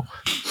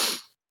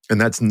 and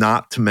that's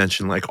not to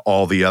mention like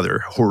all the other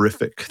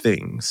horrific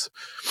things.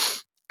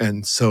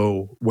 And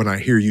so when I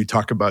hear you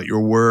talk about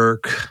your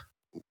work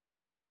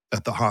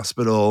at the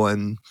hospital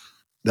and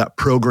that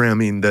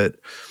programming, that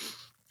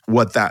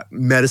what that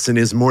medicine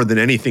is more than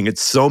anything,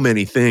 it's so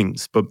many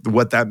things, but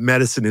what that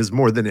medicine is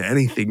more than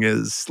anything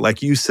is,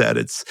 like you said,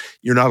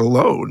 you're not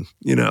alone,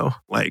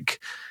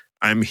 like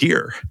I'm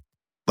here.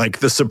 Like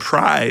the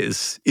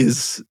surprise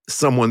is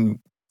someone's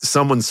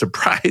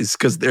surprised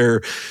because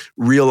they're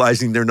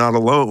realizing they're not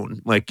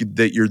alone, like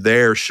that you're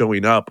there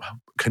showing up,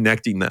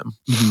 connecting them.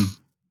 Mm-hmm.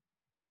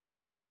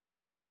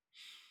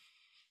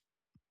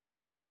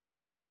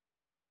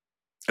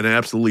 And I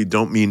absolutely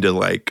don't mean to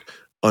like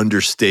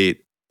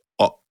understate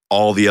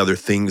all the other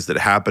things that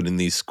happen in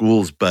these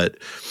schools, but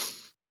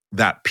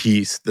that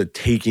piece, the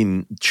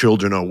taking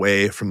children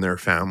away from their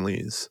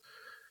families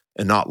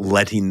and not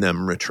letting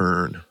them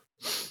return.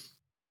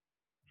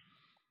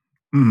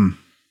 Mm.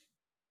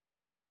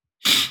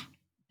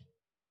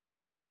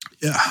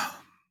 Yeah.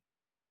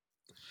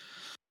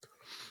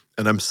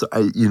 And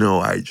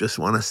I just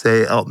want to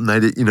say, Elton, I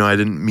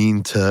didn't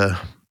mean to.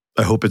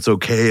 I hope it's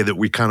okay that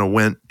we kind of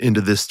went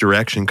into this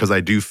direction, because I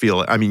do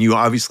feel, you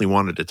obviously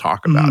wanted to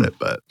talk about it,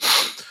 but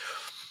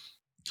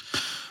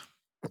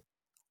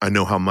I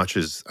know how much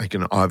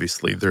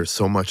obviously there's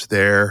so much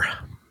there.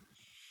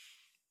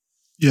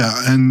 Yeah.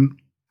 And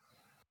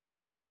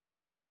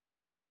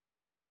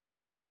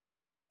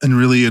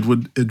really it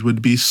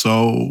would be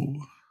so,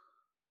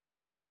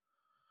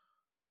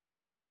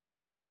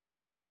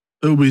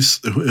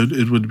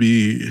 it would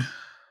be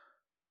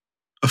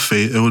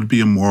it would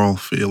be a moral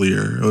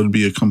failure. It would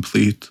be a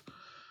complete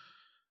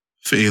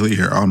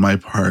failure on my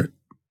part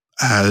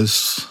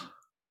as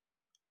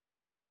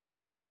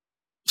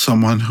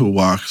someone who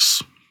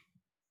walks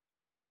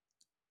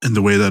in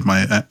the way that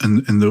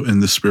in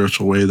the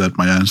spiritual way that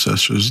my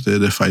ancestors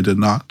did if I did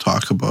not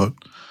talk about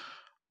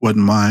what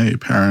my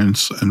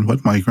parents and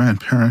what my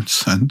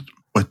grandparents and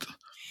what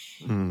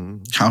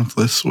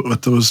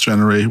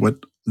what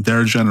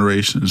their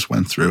generations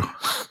went through.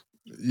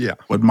 Yeah.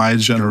 What my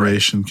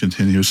generation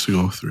continues to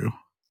go through.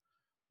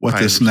 What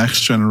this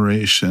next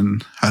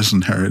generation has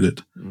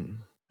inherited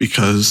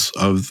because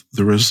of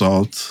the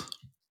result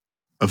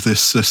of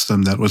this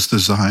system that was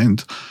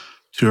designed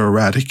to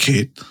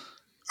eradicate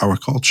our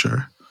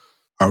culture,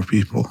 our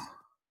people.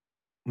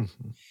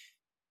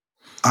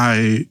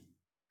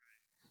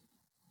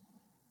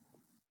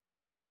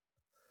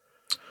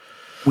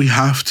 We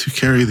have to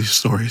carry these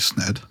stories,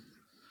 Ned.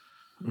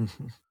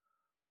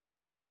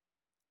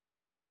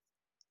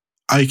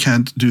 I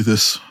can't do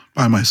this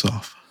by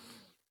myself.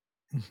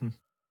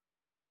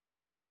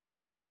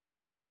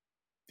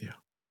 Yeah.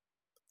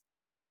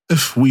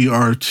 If we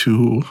are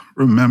to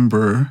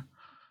remember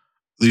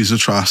these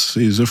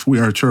atrocities, if we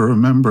are to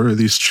remember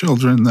these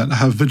children that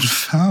have been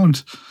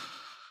found,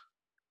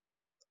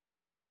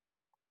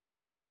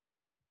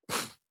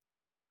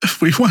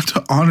 if we want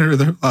to honor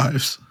their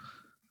lives,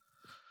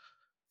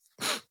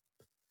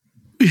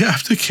 we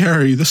have to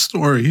carry the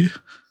story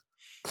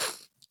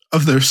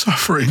of their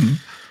suffering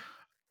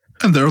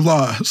and their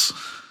loss.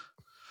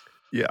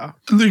 Yeah.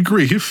 And the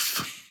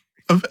grief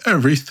of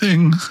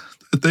everything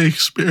that they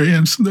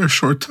experienced in their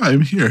short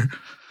time here.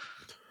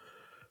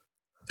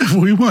 If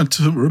we want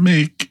to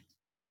make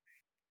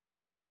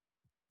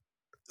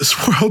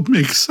this world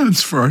make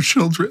sense for our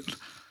children,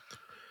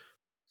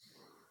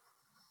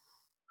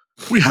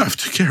 we have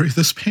to carry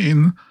this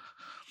pain.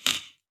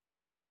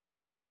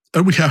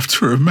 And we have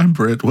to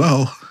remember it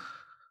well.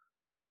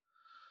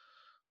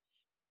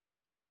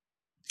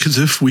 Because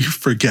if we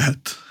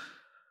forget,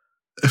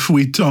 if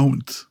we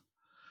don't,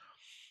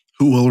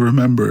 who will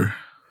remember?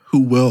 Who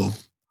will?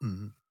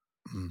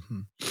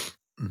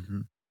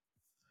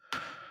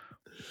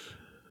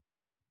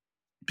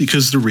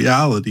 Because the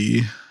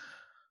reality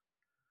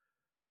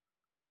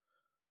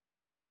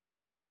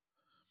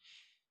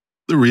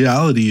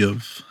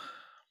of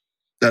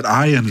that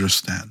I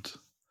understand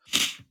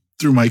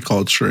through my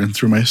culture and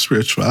through my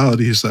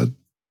spirituality is that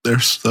they're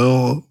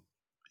still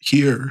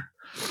here.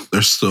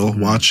 They're still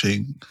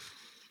watching.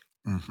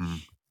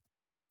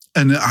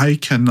 And I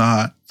can't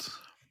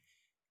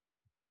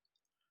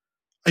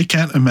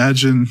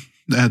imagine,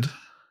 Ned,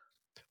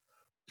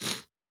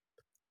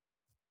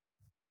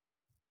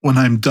 when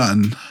I'm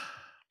done,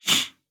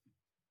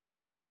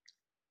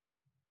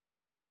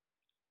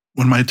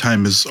 when my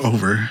time is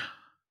over,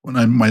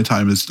 when my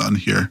time is done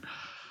here,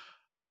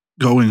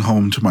 going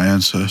home to my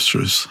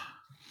ancestors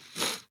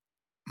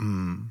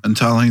and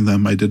telling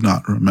them I did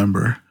not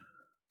remember.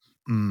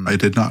 I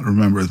did not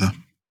remember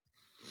them.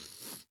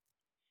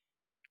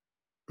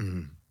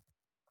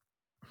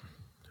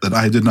 That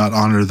I did not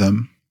honor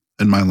them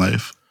in my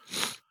life.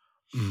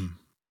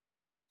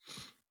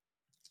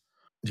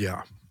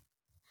 Yeah.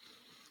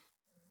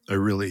 I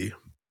really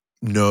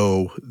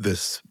know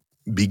this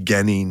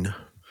beginning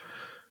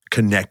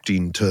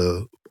connecting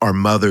to our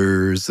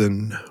mothers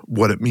and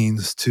what it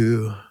means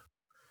to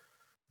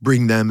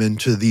bring them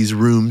into these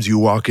rooms you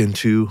walk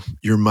into,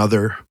 your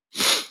mother,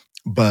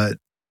 but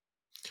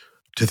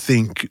to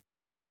think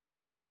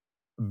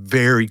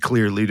very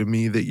clearly to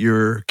me that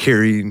you're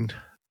carrying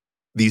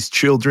these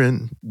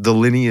children, the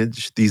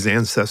lineage, these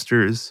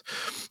ancestors,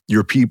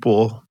 your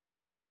people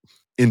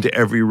into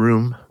every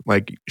room,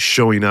 like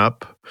showing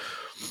up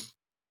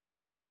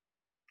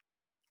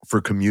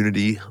for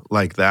community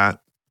like that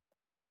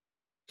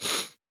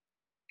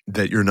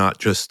you're not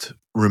just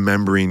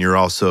remembering, you're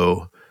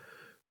also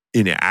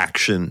in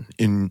action,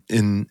 and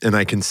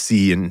I can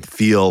see and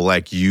feel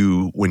like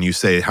you, when you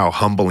say how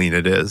humbling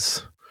it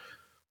is,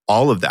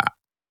 all of that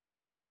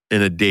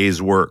in a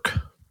day's work,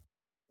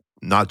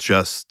 not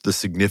just the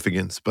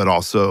significance, but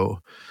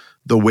also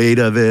the weight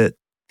of it,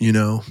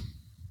 that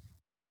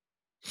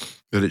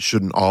it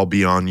shouldn't all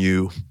be on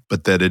you,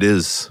 but that it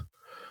is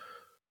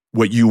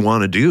what you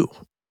want to do,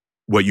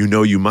 what you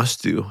know you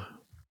must do,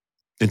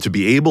 and to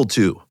be able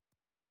to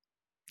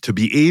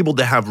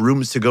have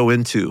rooms to go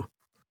into.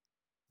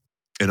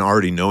 And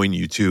already knowing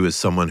you too as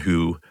someone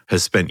who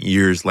has spent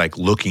years like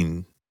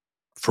looking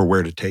for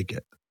where to take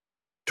it,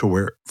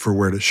 for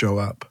where to show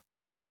up.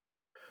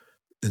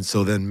 And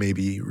so then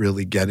maybe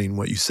really getting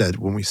what you said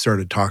when we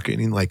started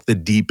talking, like the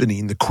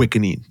deepening, the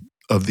quickening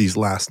of these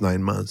last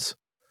 9 months,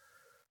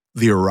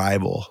 the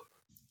arrival.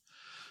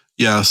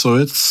 Yeah, so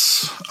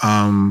it's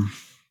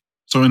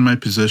so in my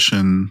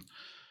position,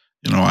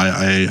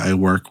 I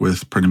work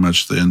with pretty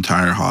much the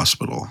entire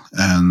hospital,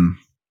 and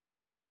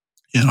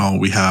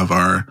we have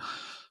our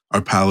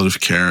palliative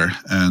care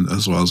and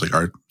as well as like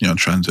our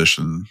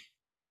transition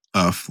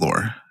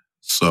floor.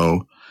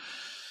 So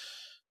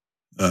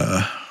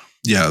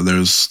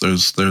there's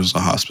a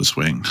hospice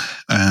wing,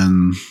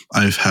 and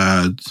I've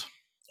had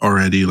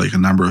already like a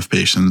number of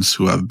patients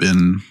who have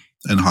been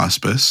in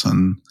hospice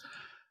and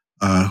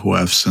who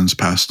have since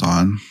passed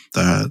on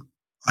that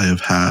I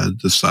have had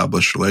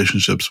established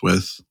relationships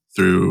with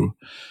through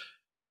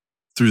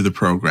the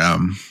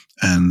program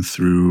and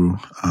through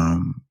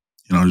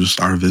just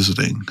our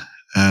visiting.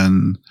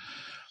 And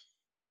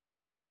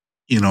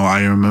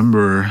I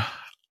remember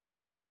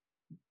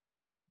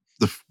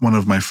one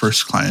of my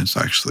first clients,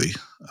 actually,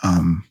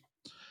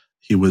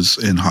 he was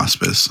in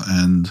hospice,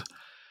 and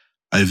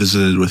I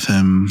visited with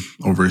him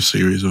over a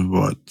series of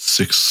about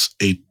 6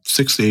 to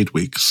 8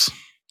 weeks.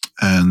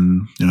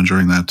 And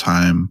during that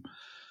time,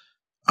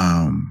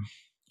 a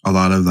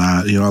lot of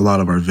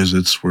our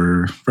visits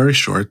were very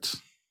short,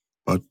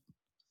 but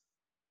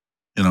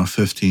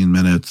 15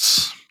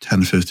 minutes,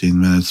 10, 15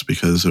 minutes,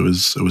 because it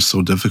was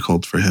so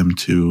difficult for him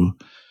to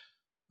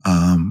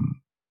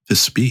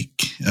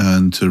speak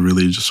and to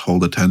really just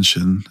hold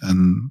attention,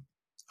 and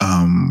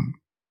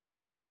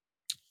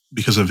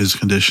because of his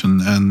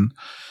condition. And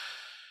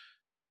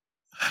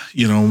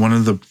one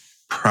of the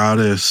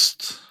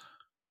proudest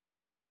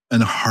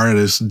and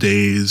hardest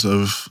days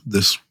of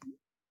this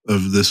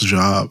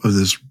job, of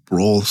this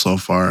role so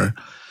far,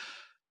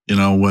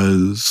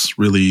 was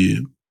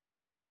really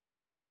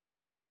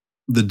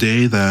the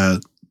day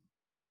that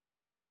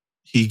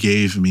he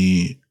gave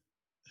me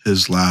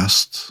his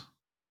last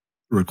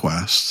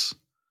requests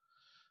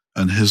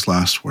and his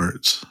last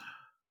words.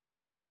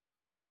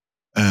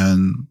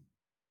 And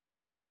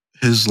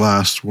his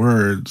last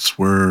words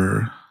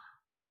were,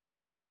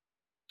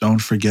 "Don't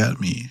forget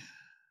me."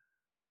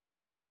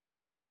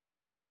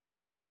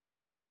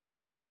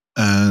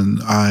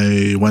 And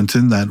I went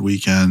in that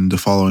weekend, the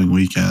following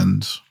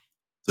weekend,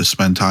 to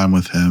spend time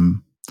with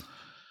him.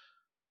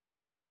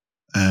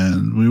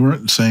 And we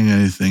weren't saying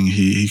anything.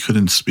 He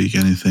couldn't speak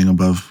anything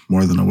above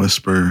more than a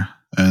whisper.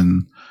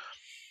 And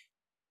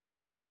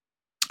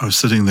I was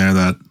sitting there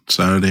that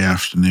Saturday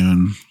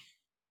afternoon,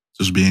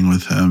 just being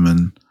with him,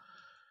 and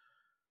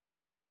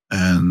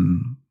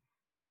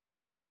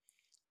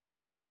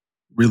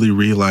really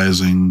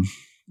realizing,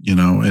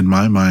 in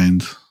my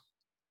mind,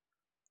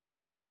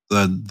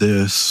 that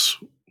this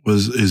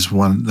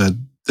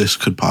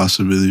could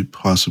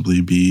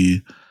possibly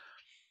be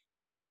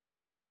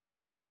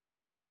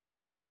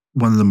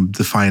one of the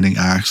defining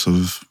acts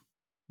of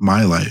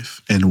my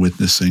life in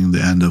witnessing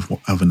the end of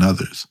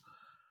another's.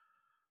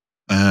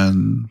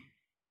 And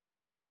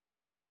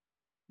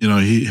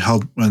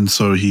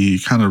so he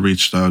kind of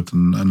reached out,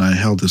 and I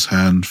held his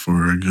hand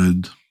for a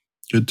good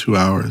 2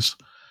 hours.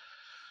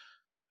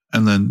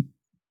 And then,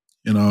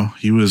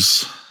 he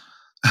was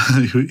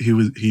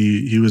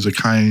he was a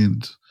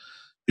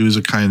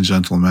kind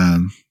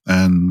gentleman,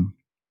 and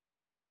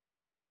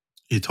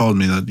he told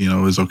me that it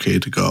was okay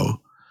to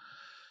go,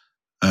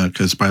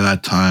 because by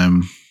that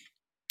time,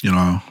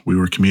 we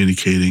were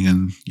communicating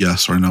in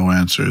yes or no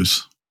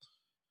answers.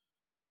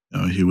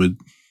 I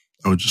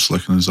would just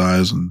look in his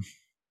eyes, and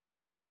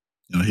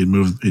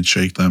he'd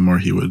shake them, or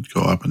he would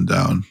go up and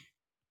down.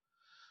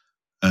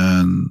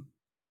 And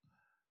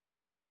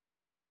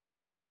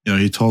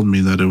he told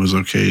me that it was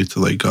okay to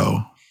let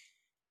go,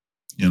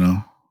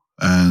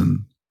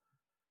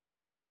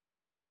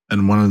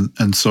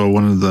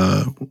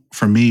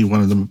 for me,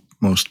 one of the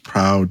most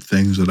proud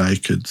things that I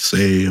could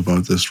say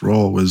about this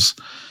role was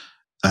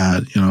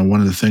that, one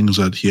of the things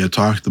that he had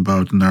talked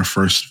about in our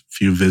first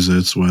few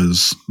visits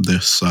was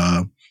this,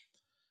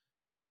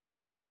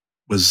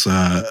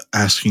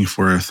 asking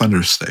for a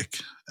thunder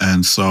stick.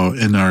 And so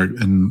in our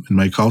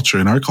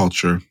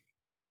culture,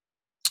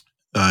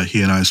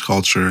 he and I's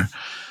culture,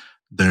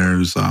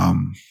 there's,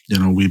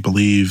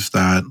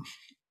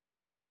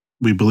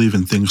 we believe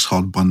in things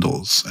called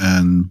bundles,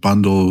 and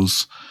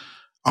bundles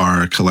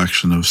are a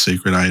collection of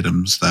sacred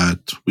items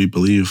that we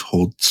believe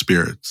hold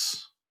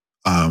spirits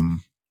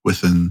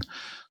within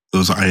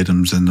those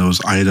items. And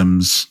those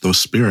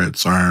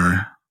spirits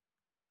are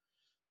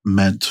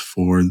meant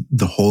for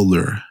the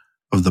holder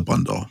of the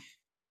bundle.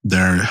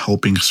 They're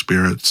helping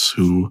spirits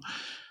who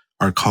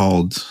are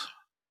called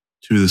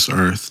to this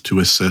earth to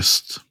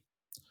assist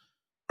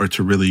or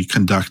to really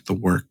conduct the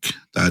work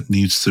that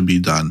needs to be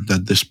done,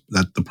 that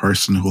the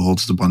person who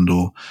holds the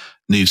bundle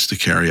needs to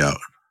carry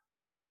out.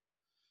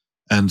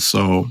 And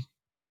so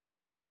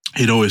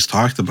he'd always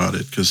talked about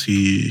it, because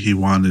he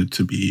wanted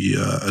to be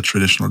a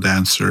traditional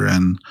dancer,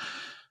 and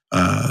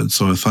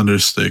so a thunder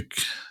stick,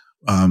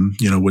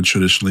 would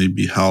traditionally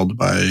be held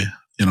by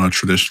a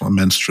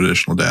men's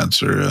traditional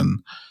dancer,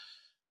 and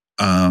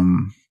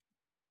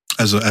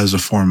as a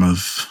form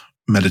of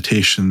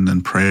meditation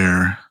and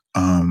prayer,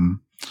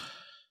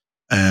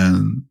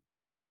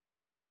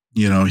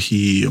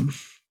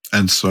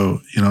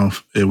 so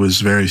it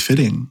was very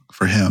fitting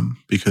for him,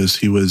 because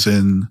he was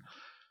in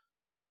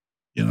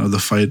the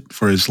fight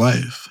for his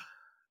life,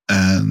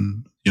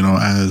 and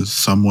as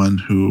someone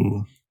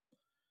who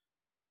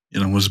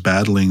was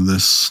battling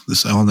this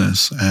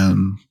illness,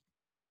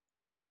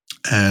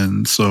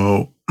 and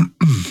so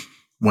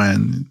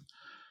when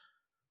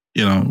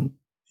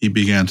he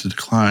began to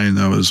decline,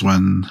 that was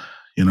when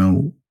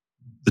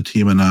the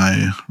team and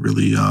I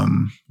really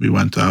we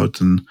went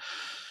out, and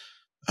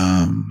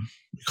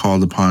we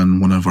called upon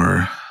one of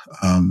our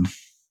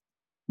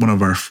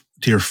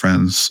dear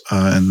friends,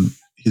 and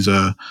he's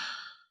a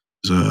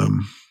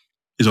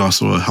he's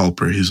also a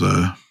helper. He's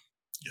a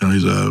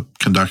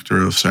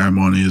conductor of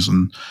ceremonies,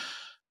 and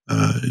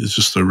he's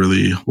just a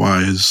really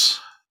wise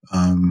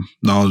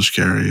knowledge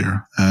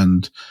carrier.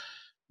 And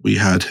we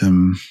had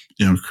him,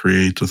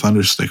 create a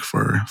thunderstick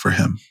for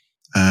him.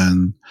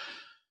 And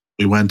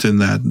we went in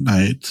that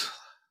night,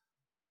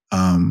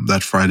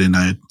 that Friday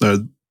night,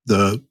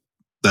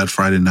 that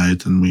Friday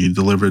night, and we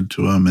delivered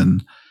to him.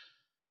 And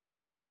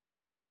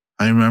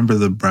I remember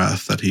the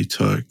breath that he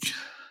took,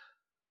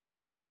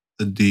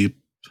 the deep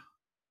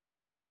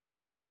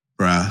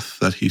breath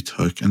that he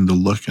took, and the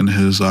look in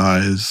his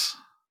eyes,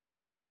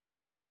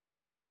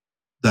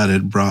 that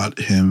it brought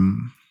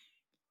him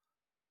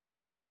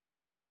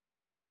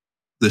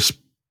this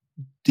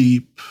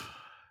deep,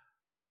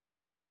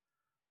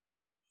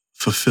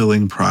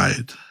 fulfilling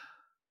pride,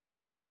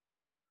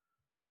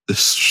 this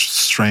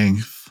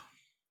strength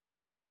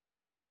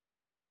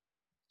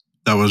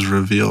that was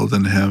revealed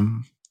in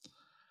him.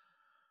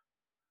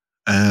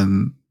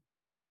 And,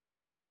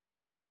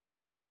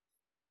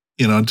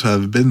 to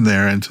have been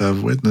there and to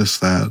have witnessed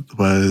that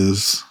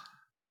was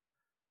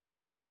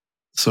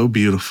so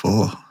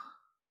beautiful.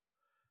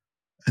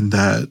 And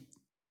that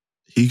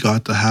he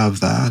got to have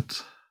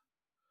that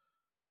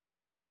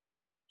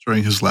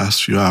during his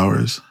last few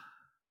hours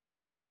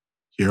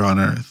here on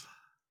earth.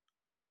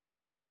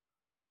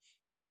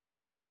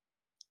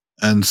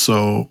 And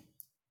so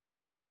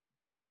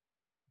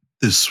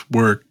this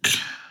work,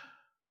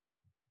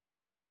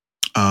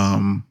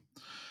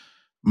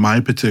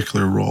 my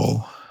particular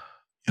role,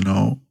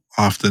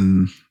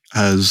 often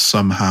has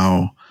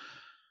somehow,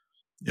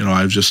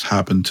 I've just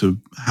happened to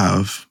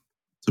have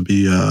to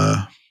be,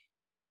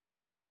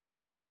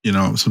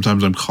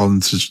 sometimes I'm called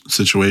in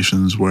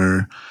situations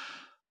where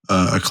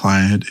a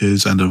client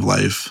is end of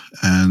life,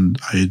 and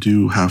I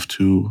do have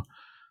to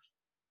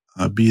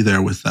be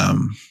there with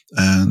them,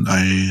 and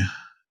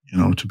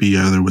to be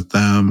either with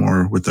them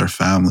or with their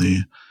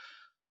family.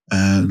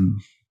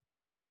 And,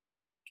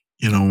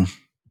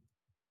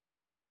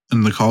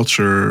 in the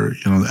culture,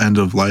 the end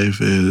of life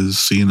is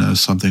seen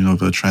as something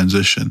of a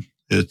transition.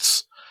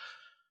 It's,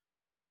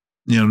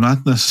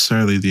 not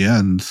necessarily the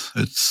end.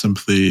 It's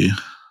simply,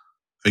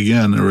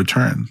 again, a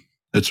return.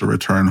 It's a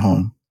return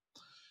home.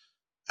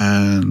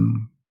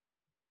 And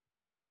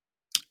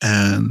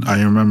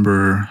I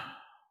remember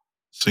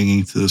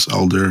singing to this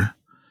elder,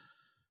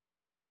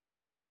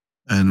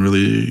 and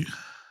really,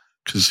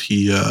 because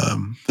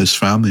his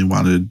family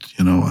wanted,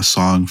 a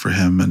song for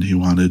him, and they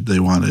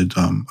wanted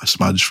a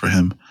smudge for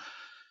him.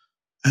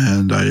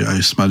 And I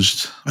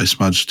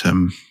smudged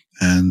him.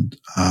 And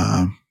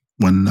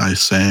when I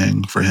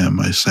sang for him,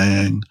 I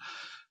sang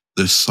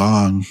this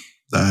song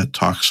that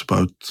talks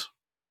about,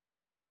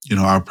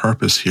 our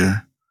purpose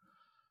here,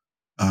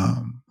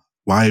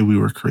 why we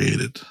were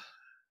created.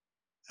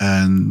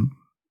 And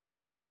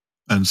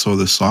so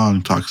the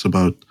song talks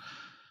about,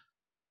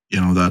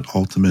 that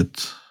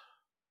ultimate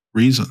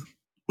reason,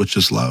 which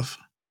is love,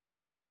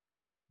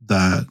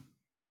 that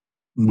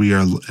we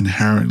are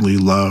inherently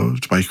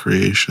loved by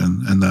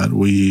creation, and that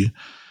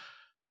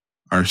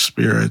our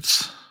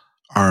spirits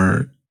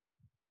are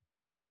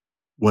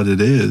what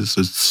it is.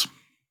 It's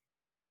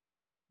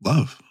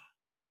love.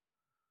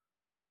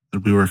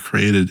 That we were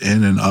created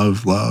in and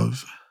of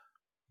love.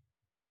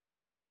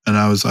 And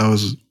I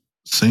was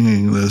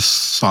singing this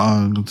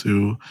song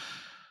to,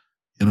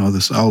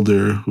 this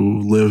elder who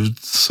lived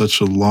such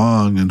a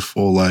long and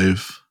full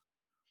life.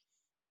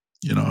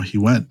 He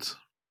went.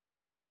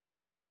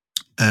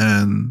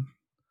 And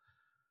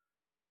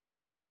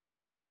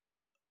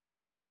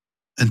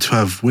to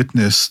have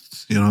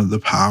witnessed,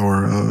 the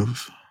power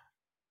of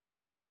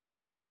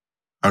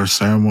our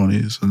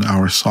ceremonies and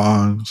our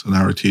songs and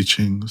our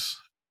teachings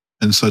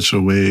in such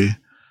a way,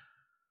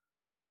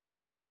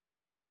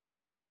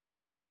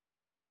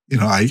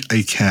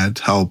 I can't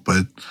help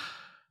but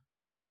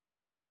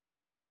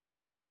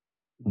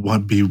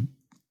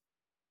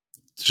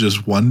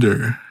just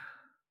wonder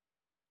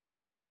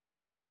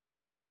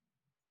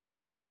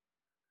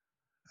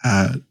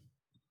at,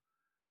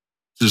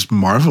 just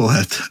marvel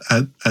at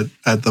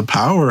the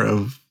power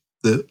of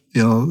the,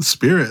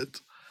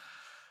 spirit.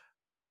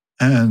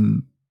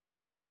 And,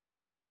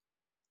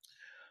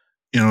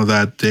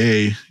 that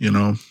day,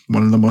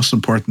 one of the most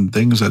important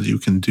things that you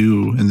can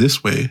do in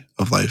this way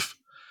of life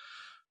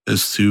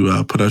is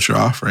to put out your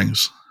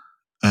offerings.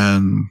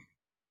 And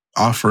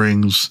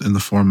offerings in the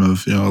form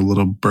of, a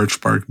little birch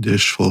bark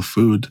dish full of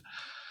food,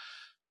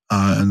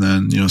 and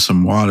then,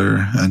 some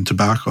water and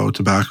tobacco.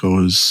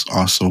 Tobacco is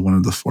also one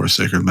of the 4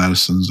 sacred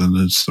medicines, and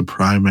it's the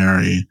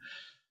primary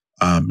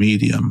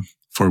medium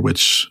for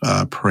which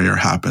prayer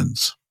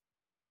happens.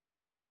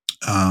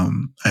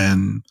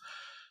 And,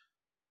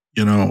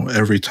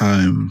 every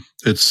time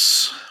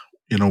it's,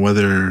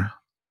 whether,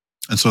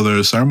 and so there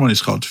are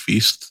ceremonies called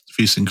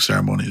feasting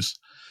ceremonies.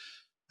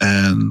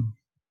 And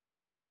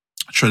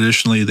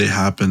traditionally they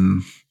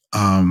happen,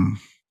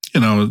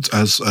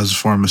 as a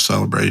form of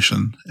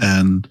celebration.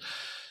 And,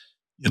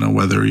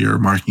 whether you're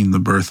marking the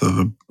birth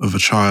of a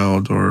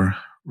child, or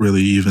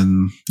really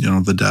even,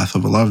 the death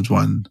of a loved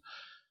one,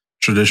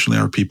 traditionally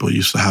our people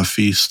used to have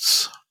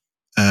feasts,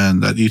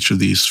 and at each of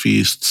these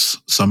feasts,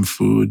 some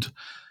food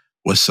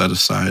was set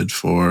aside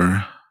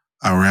for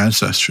our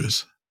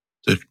ancestors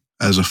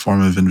as a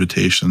form of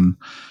invitation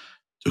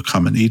to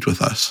come and eat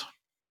with us,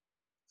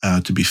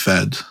 to be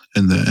fed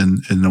in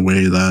the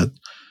way that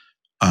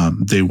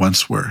they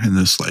once were in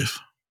this life.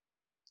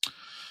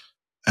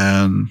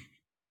 And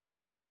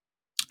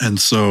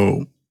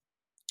so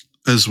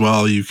as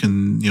well, you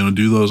can,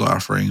 do those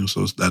offerings,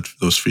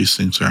 those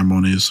feasting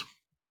ceremonies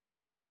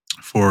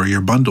for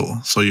your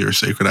bundle, so your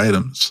sacred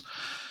items.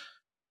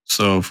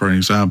 So for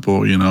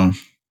example,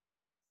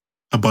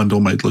 a bundle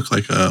might look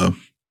like an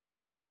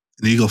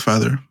eagle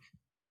feather,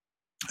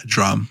 a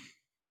drum,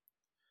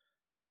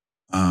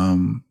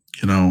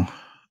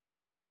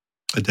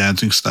 a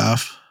dancing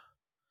staff,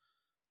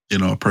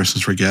 a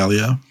person's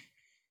regalia.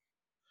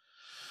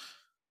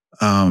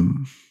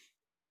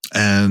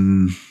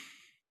 And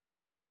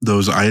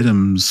those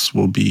items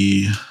will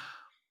be,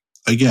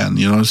 again,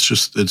 it's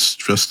just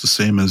the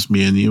same as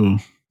me and you,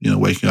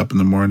 waking up in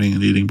the morning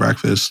and eating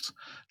breakfast,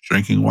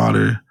 drinking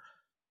water,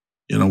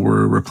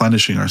 we're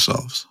replenishing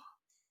ourselves.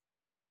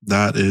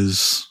 That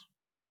is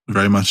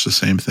very much the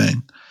same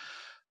thing.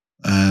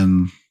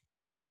 And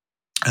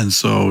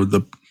so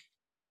the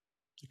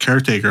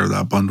caretaker of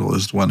that bundle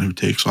is the one who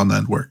takes on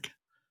that work,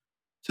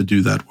 to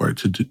do that work,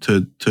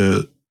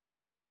 to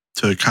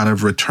kind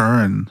of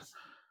return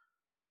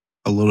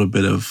a little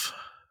bit of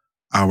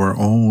our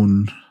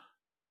own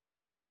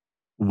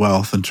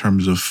wealth in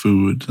terms of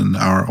food, and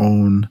our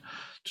own,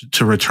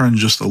 to return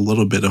just a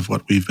little bit of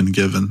what we've been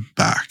given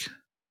back.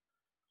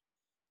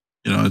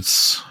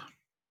 It's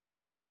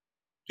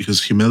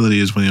because humility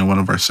is one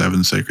of our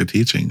 7 sacred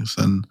teachings,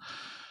 and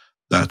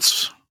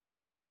that's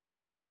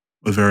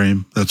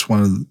one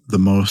of the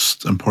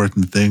most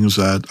important things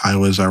that I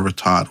was ever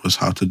taught, was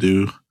how to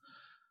do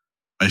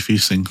my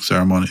feasting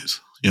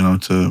ceremonies.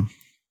 And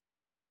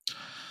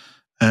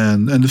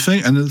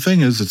the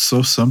thing is, it's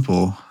so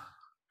simple,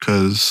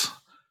 because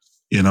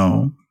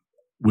I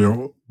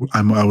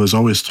was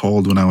always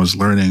told when I was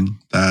learning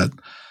that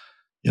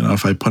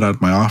if I put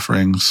out my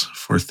offerings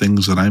for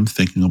things that I'm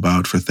thinking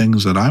about, for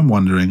things that I'm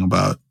wondering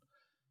about,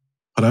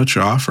 put out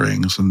your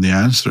offerings, and the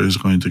answer is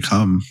going to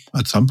come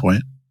at some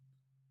point.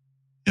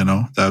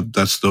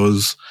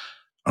 Those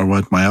are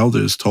what my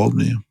elders told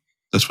me.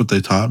 That's what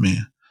they taught me.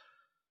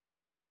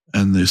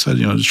 And they said,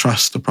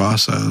 trust the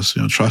process,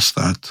 trust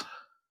that,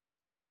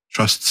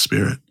 trust the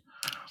spirit.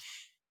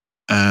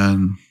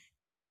 And,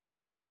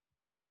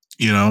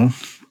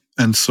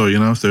 and so,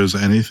 if there's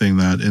anything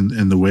that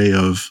in the way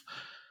of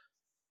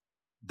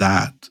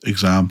that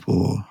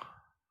example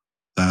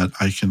that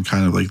I can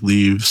kind of like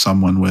leave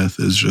someone with,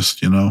 is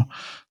just, the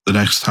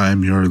next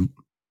time you're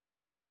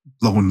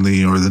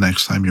lonely, or the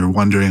next time you're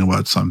wondering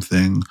about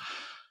something,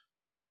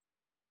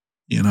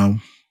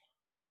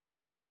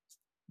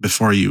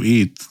 before you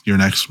eat your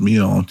next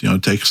meal,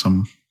 take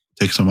some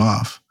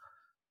off,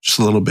 just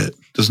a little bit.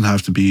 Doesn't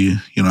have to be,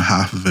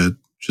 half of it.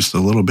 Just a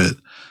little bit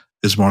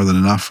is more than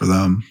enough for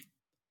them.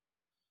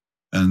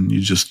 And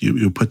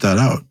you put that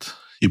out.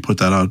 You put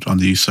that out on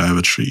the east side of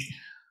a tree,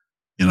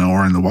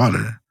 or in the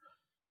water,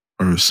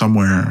 or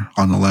somewhere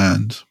on the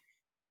land,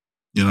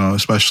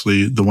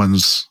 especially the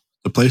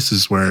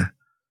places that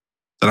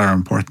are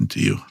important to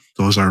you.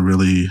 Those are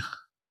really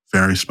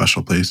very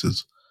special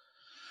places.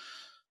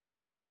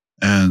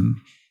 And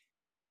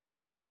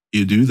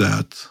you do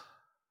that,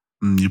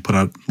 and you put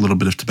out a little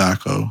bit of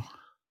tobacco,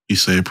 you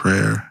say a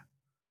prayer,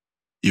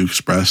 you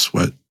express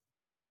what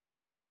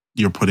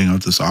you're putting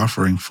out this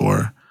offering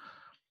for,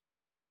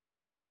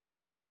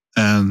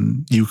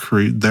 and you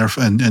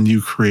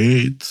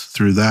create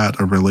through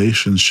that a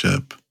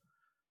relationship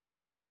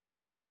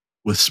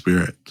with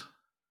spirit.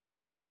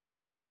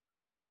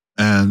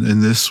 And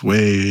in this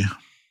way,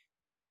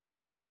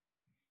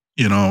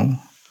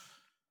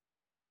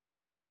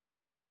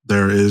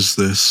 there is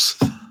this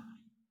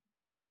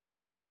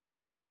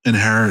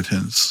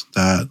inheritance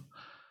that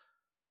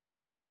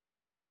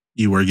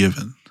you are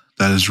given,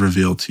 that is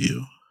revealed to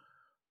you.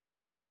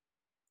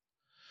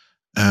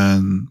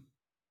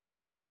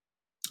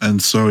 And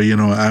so,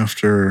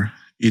 after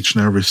each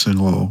and every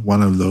single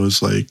one of those,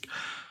 those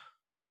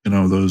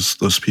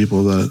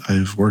people that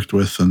I've worked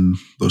with, and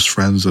those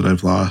friends that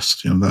I've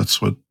lost,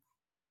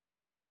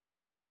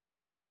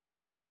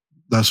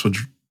 that's what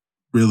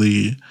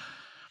really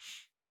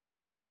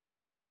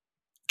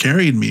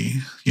carried me,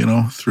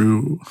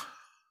 through,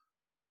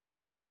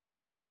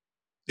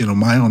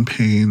 my own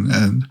pain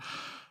and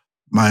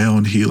my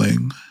own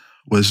healing,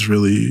 was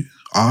really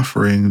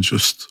offering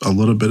just a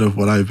little bit of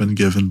what I've been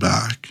given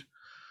back.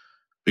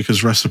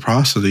 Because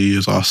reciprocity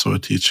is also a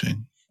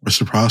teaching.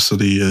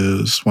 Reciprocity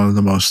is one of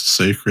the most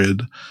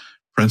sacred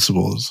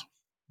principles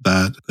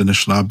that the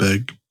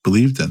Anishinaabe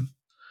believed in.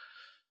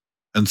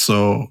 And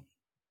so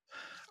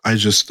I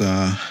just,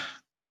 I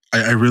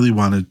really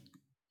wanted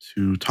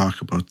to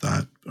talk about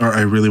that, or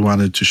I really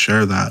wanted to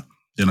share that,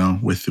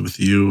 with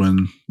you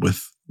and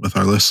with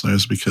our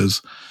listeners,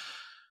 because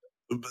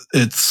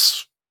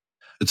it's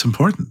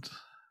important.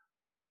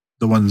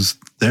 the ones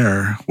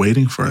there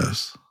waiting for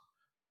us,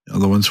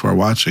 the ones who are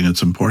watching,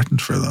 it's important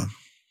for them.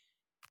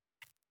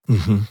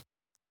 Mm-hmm.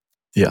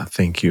 Yeah,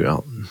 thank you,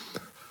 Elton.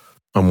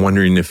 I'm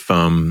wondering if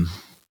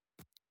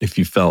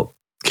you felt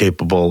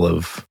capable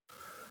of,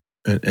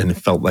 and it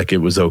felt like it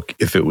was okay,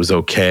 if it was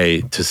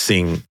okay to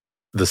sing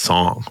the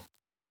song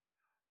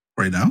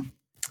right now.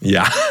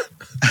 Yeah.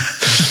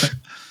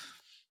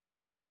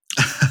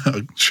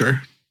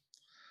 Sure.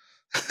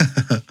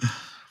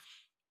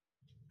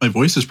 My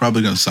voice is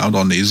probably going to sound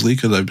all nasally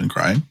because I've been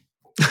crying.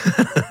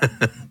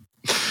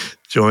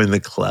 Join the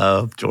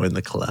club. Join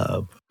the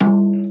club.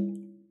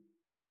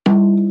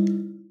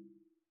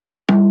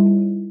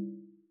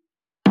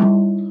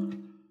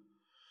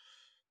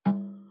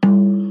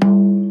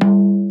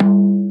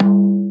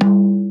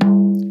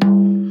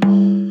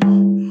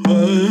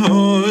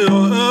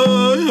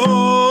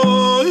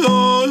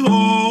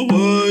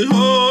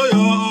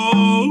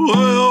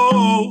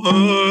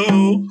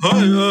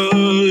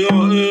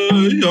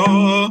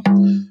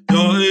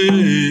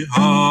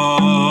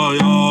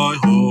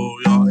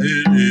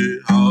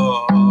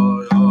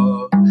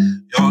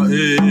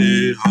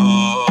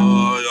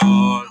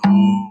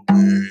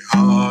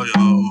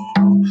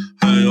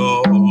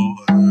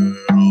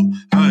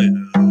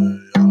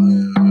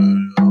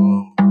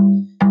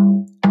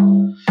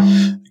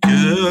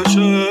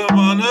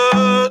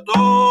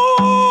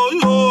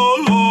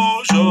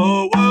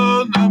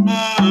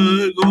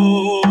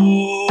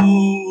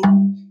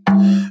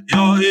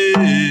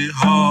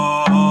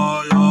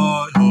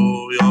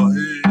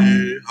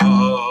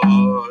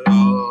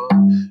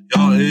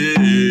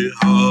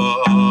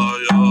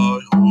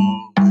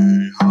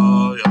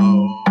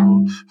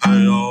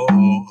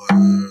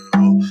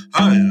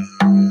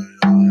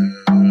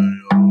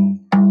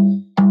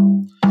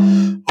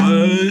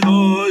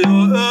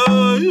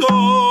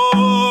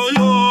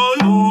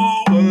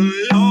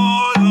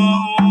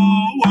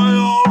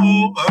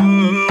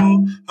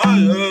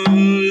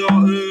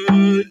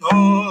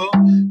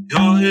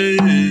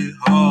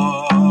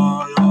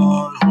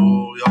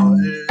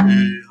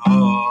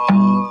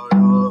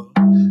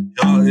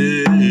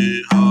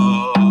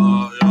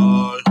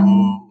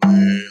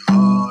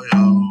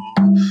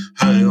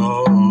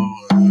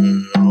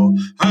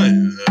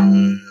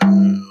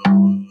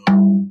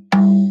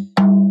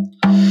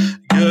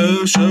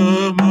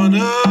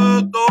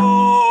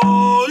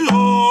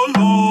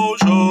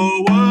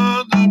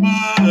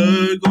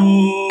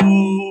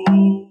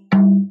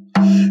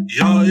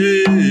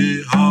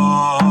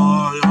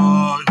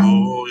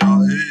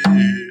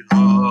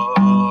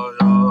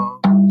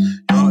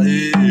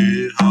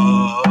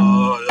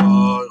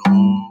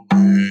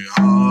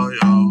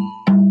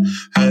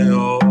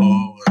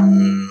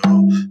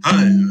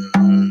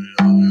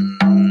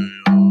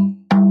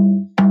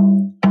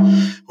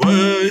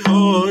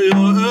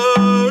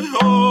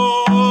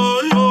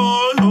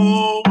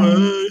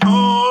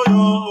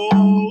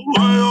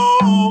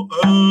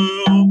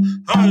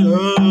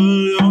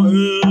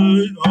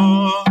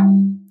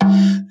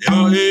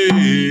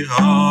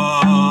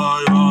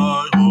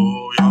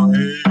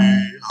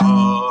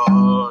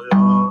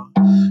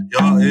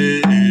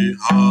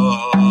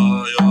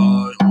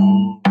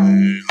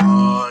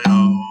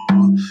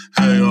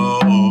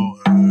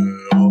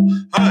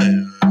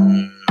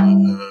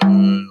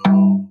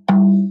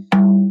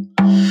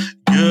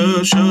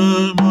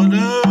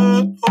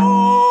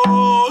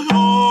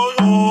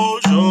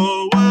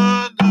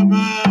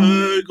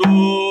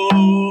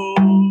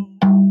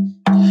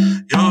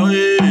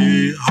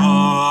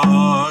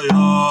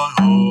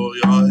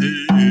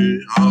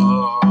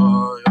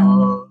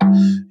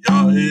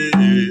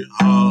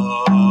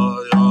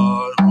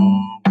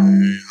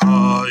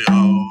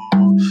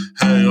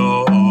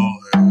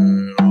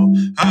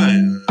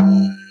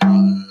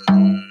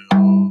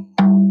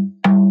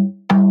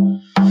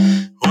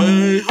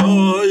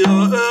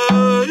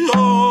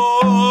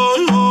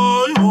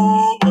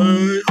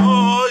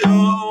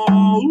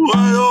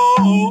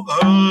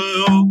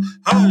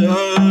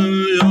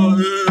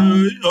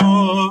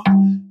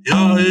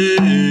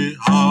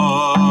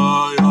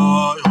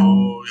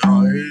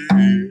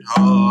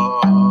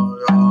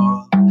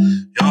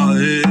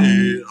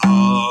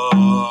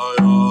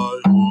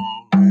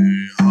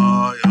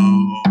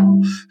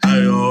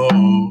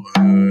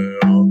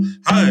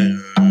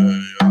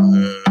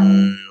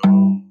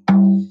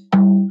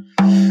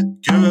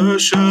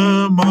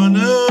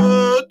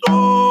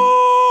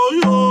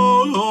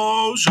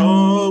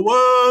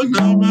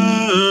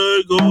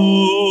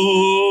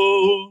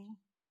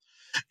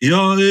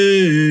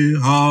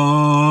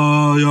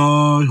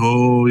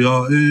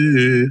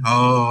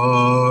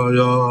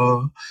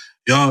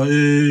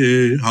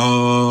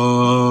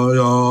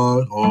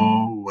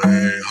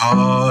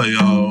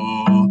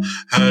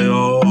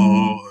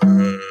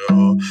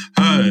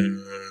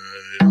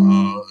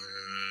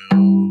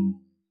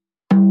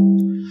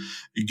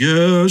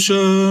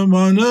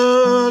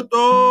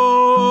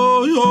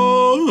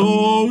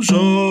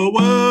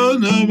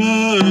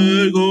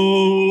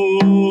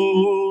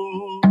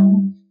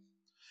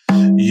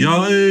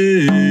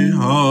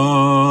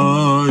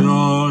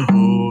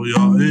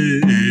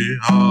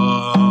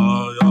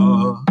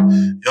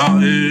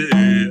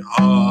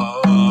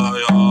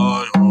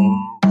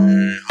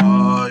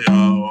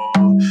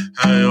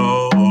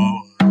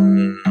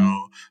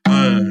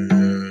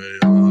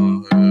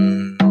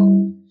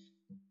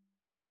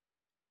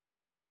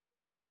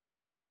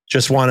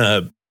 just want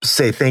to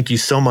say thank you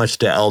so much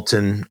to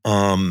Elton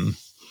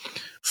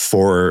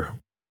for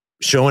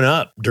showing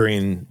up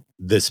during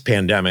this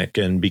pandemic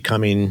and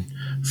becoming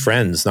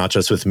friends, not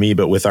just with me,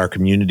 but with our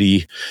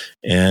community.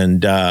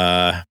 And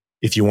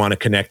if you want to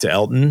connect to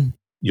Elton,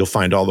 you'll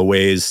find all the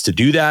ways to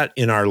do that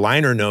in our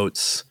liner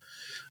notes.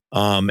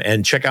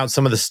 And check out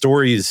some of the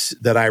stories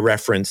that I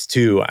referenced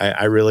too.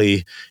 I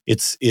really,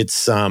 it's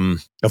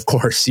of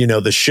course,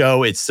 the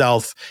show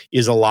itself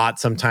is a lot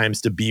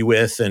sometimes to be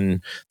with,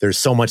 and there's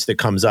so much that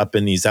comes up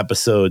in these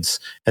episodes,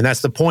 and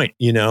that's the point,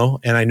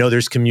 and I know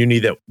there's community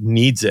that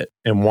needs it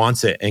and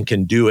wants it and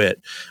can do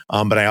it.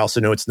 But I also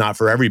know it's not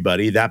for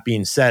everybody. That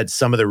being said,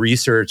 some of the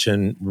research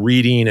and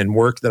reading and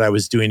work that I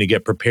was doing to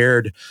get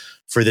prepared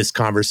for this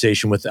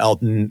conversation with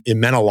Elton, it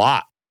meant a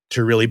lot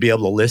to really be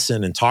able to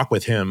listen and talk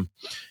with him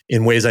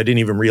in ways I didn't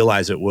even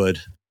realize it would,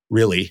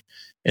 really.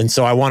 And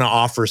so I want to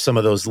offer some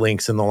of those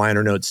links in the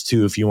liner notes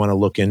too, if you want to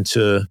look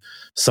into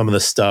some of the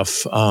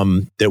stuff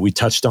that we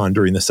touched on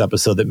during this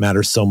episode that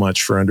matters so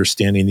much for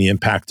understanding the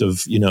impact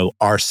of,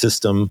 our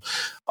system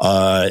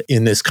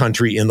in this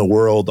country, in the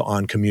world,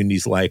 on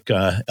communities like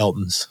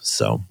Elton's.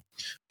 So,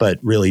 but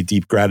really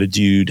deep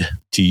gratitude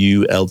to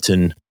you,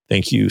 Elton.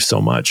 Thank you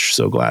so much.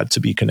 So glad to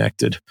be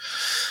connected.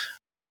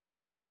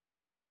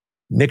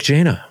 Nick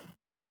Jaina.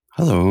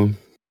 Hello.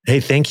 Hey,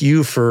 thank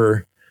you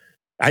for,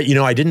 I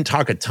didn't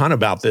talk a ton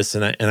about this,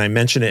 and I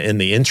mentioned it in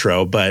the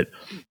intro, but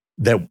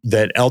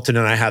that Elton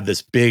and I had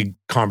this big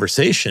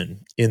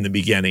conversation in the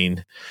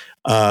beginning,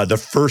 the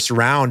first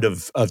round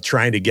of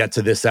trying to get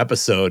to this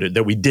episode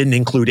that we didn't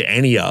include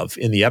any of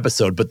in the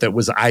episode, but that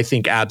was, I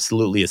think,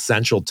 absolutely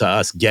essential to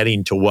us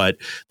getting to what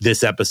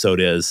this episode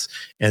is.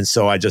 And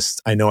so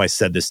I know I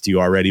said this to you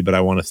already, but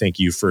I want to thank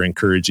you for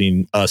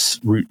encouraging us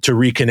to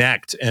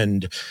reconnect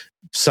and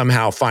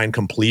somehow find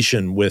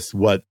completion with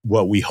what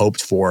we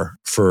hoped for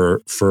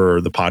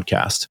the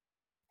podcast.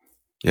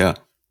 Yeah.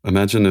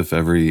 Imagine if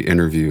every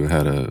interview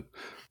had a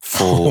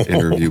full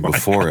interview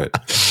before it.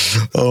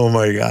 Oh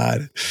my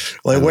God.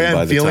 Like the way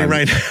I'm feeling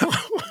right now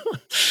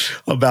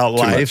about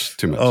life.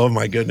 Too much. Oh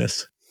my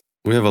goodness.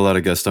 We have a lot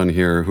of guests on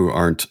here who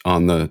aren't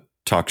on the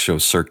talk show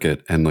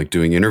circuit and like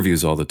doing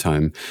interviews all the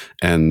time.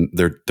 And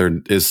there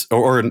is,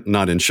 or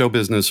not in show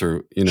business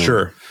or,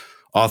 sure,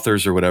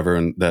 authors or whatever,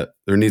 and that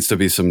there needs to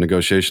be some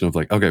negotiation of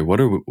like, okay, what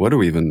are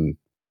we even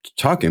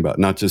talking about?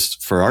 Not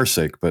just for our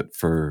sake, but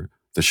for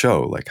the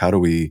show. Like, how do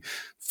we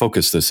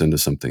focus this into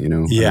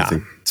something, Yeah. I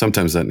think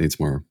sometimes that needs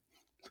more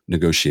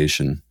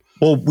negotiation.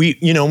 Well, we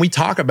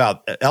talk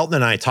about, Elton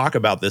and I talk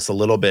about this a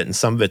little bit, and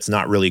some of it's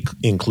not really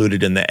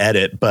included in the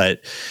edit,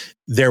 but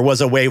there was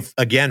a way,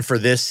 again, for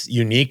this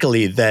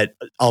uniquely, that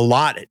a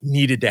lot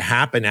needed to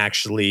happen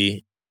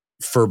actually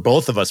for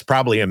both of us,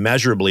 probably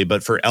immeasurably,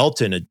 but for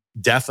Elton,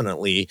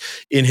 definitely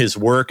in his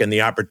work and the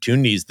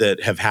opportunities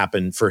that have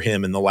happened for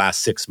him in the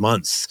last 6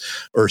 months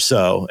or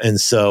so. And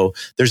so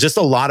there's just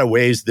a lot of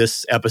ways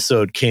this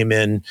episode came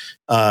in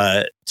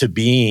to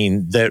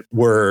being that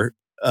were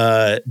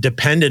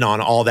dependent on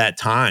all that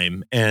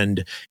time.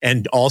 And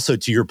also,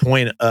 to your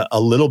point, a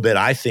little bit,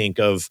 I think,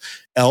 of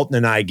Elton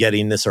and I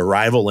getting this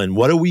arrival in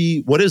what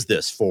is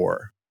this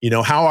for?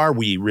 How are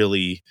we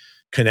really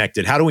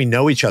connected? How do we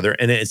know each other?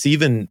 And it's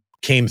even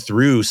came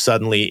through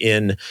suddenly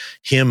in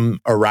him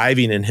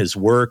arriving in his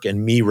work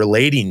and me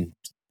relating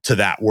to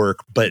that work.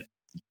 But,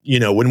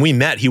 when we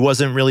met, he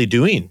wasn't really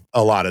doing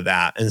a lot of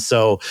that. And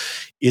so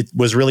it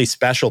was really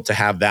special to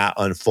have that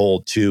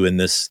unfold too in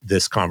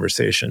this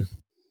conversation.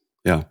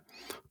 Yeah.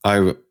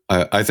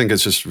 I think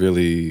it's just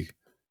really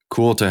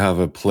cool to have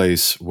a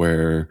place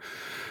where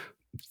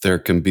there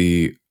can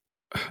be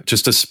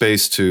just a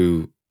space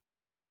to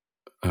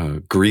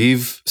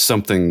grieve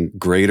something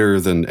greater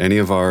than any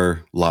of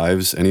our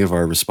lives, any of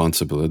our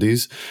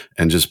responsibilities,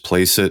 and just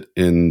place it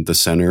in the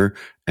center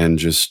and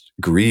just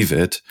grieve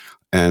it.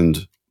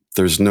 And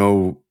there's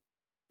no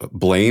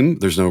blame.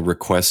 There's no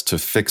request to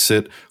fix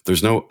it.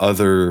 There's no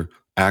other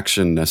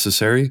action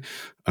necessary.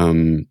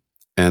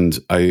 And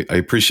I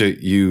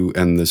appreciate you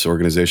and this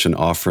organization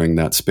offering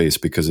that space,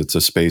 because it's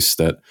a space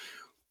that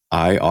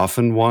I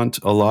often want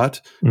a lot,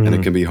 and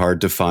it can be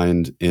hard to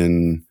find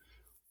in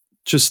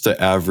just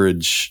the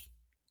average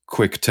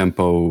quick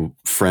tempo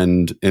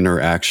friend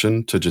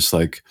interaction, to just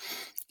like,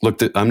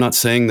 look, I'm not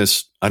saying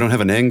this, I don't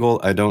have an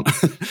angle. I don't,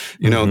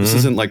 this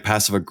isn't like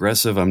passive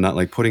aggressive. I'm not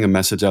like putting a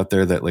message out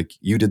there that like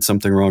you did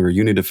something wrong or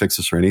you need to fix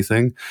this or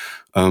anything.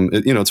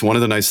 It's one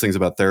of the nice things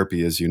about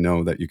therapy is,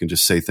 that you can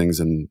just say things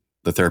and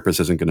the therapist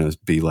isn't going to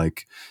be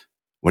like,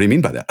 what do you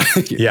mean by that?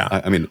 Yeah.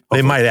 I mean,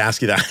 they might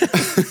ask you that,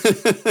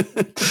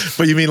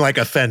 but you mean like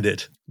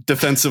offended?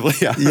 Defensively,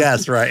 yeah.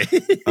 Yes, right.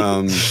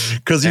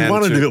 Because you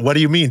want to do it. What do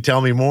you mean?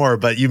 Tell me more.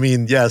 But you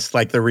mean, yes,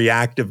 like the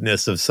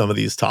reactiveness of some of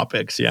these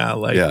topics. Yeah.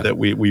 Like that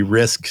we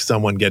risk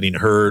someone getting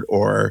hurt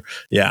or,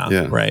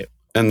 right.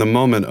 And the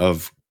moment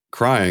of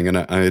crying, and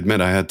I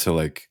admit I had to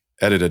like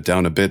edit it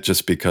down a bit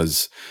just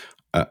because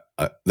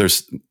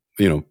there's,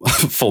 a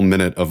full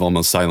minute of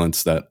almost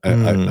silence that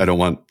I don't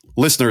want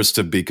listeners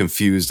to be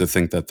confused, to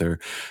think that they're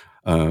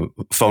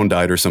phone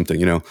died or something,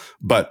 you know.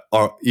 But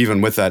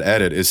even with that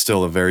edit, is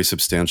still a very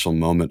substantial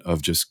moment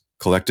of just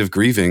collective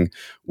grieving,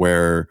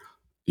 where,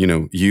 you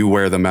know, you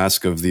wear the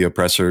mask of the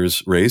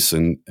oppressor's race,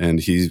 and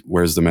he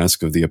wears the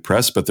mask of the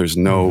oppressed. But there's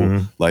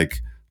no like,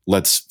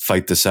 let's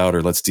fight this out,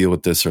 or let's deal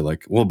with this, or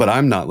like, well, but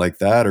I'm not like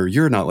that, or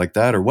you're not like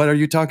that, or what are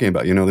you talking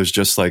about? You know, there's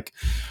just like,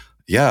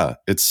 yeah,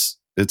 it's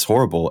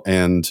horrible,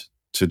 and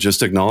to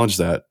just acknowledge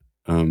that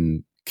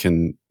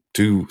can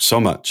do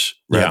so much,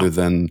 rather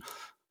than,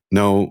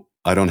 no,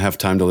 I don't have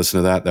time to listen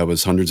to that. That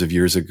was hundreds of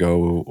years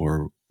ago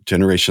or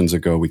generations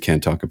ago. We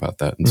can't talk about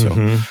that. And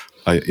so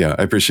I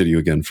appreciate you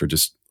again for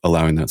just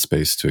allowing that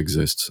space to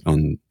exist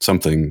on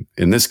something,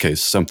 in this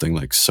case, something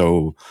like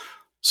so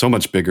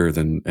much bigger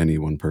than any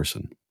one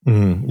person.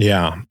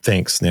 Yeah.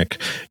 Thanks,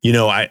 Nick. You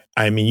know,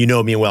 I mean, you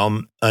know me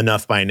well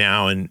enough by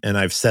now, and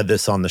I've said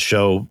this on the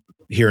show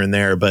here and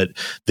there, but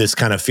this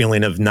kind of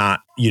feeling of not,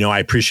 you know, I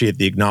appreciate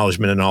the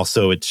acknowledgement, and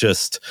also it's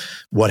just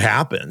what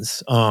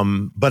happens.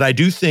 But I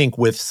do think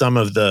with some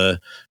of the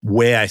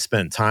way I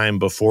spent time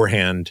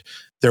beforehand,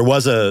 there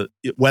was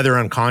whether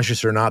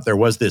unconscious or not, there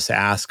was this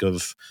ask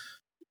of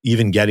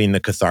even getting the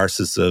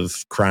catharsis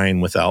of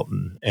crying with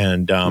Elton.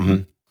 And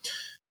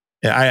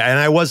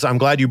I'm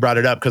glad you brought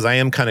it up, because I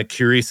am kind of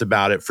curious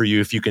about it for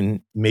you, if you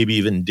can maybe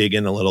even dig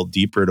in a little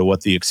deeper to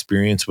what the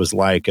experience was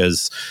like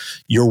as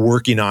you're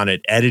working on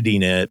it,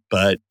 editing it,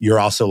 but you're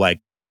also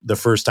like the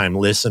first time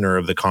listener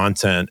of the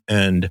content.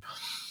 And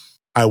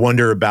I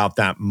wonder about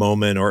that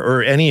moment,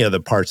 or any of the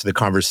parts of the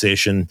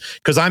conversation,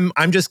 because I'm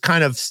just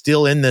kind of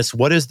still in this.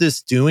 What is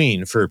this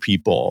doing for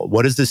people?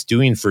 What is this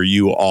doing for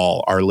you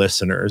all, our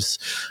listeners?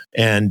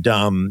 And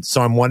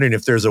so I'm wondering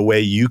if there's a way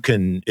you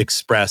can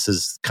express,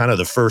 as kind of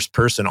the first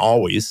person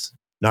always,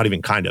 not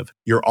even kind of,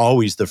 you're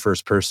always the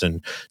first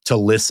person to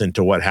listen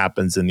to what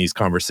happens in these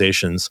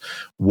conversations.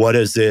 What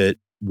is it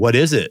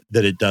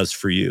that it does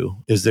for you?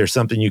 Is there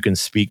something you can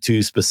speak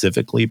to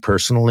specifically,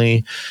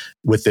 personally,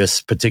 with this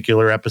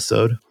particular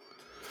episode?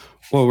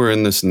 Well, we're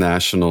in this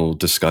national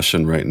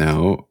discussion right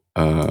now,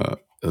 at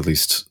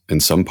least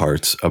in some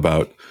parts,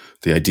 about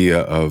the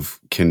idea of,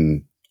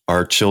 can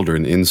our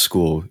children in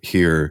school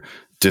hear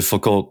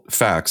difficult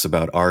facts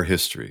about our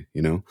history?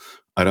 You know,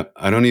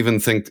 I don't even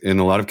think, in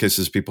a lot of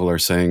cases, people are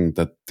saying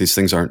that these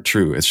things aren't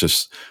true. It's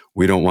just,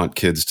 we don't want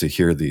kids to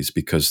hear these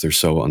because they're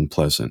so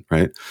unpleasant,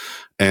 right?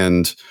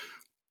 And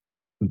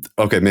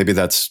okay, maybe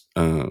that's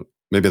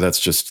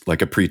just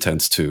like a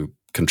pretense to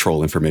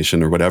control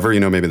information or whatever. You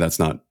know, maybe that's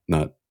not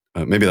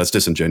maybe that's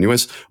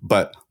disingenuous,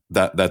 but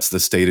that's the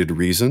stated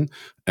reason.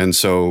 And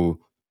so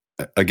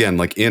again,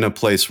 like in a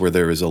place where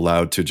there is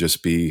allowed to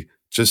just be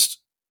just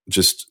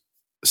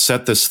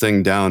set this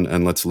thing down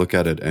and let's look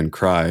at it and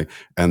cry,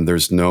 and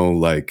there's no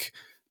like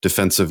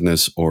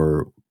defensiveness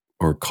or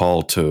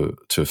call to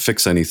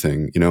fix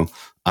anything. You know,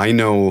 I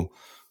know,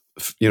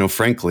 you know,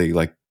 frankly,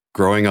 like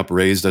growing up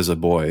raised as a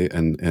boy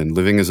and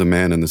living as a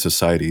man in the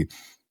society,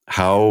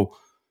 how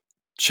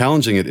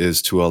challenging it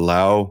is to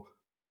allow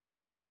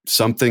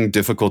something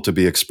difficult to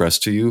be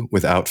expressed to you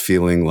without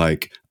feeling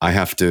like I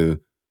have to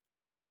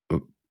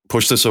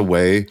push this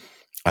away.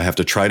 I have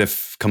to try to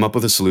come up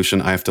with a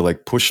solution. I have to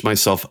like push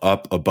myself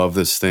up above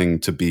this thing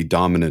to be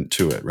dominant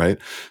to it, right?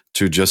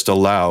 To just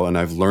allow. And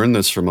I've learned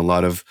this from a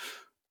lot of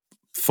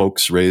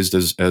folks raised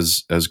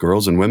as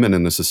girls and women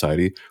in the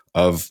society,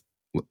 of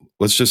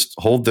let's just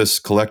hold this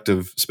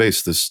collective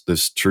space,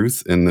 this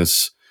truth in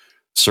this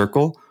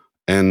circle.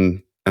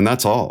 And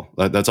that's all.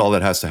 That's all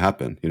that has to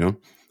happen, you know?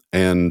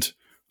 And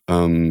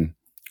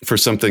for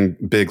something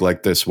big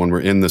like this, when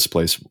we're in this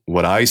place,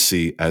 what I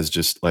see as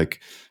just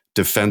like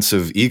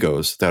defensive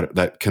egos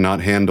that cannot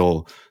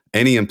handle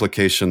any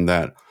implication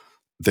that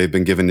they've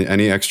been given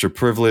any extra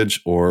privilege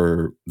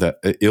or that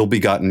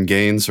ill-begotten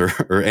gains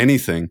or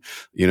anything,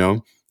 you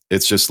know,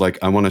 it's just like,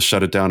 I want to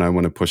shut it down. I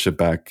want to push it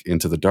back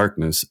into the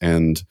darkness.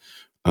 And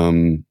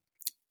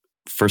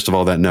first of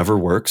all, that never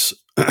works.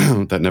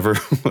 that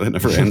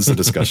never ends the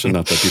discussion.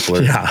 Not that people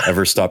are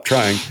ever stop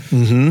trying.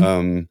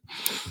 Mm-hmm.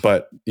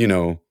 But you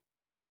know,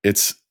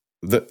 it's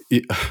the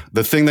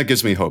thing that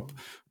gives me hope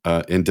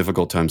in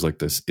difficult times like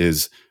this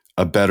is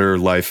a better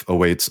life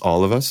awaits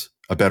all of us.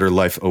 A better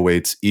life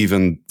awaits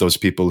even those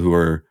people who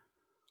are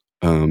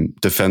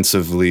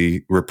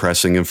defensively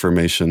repressing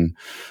information,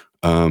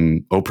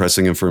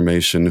 oppressing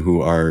information,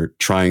 who are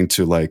trying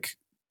to like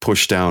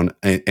push down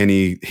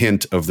any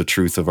hint of the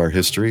truth of our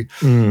history.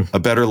 A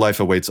better life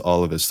awaits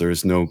all of us. There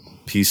is no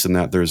peace in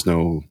that. There is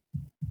no,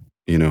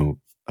 you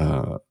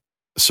know,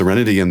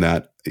 serenity in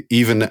that.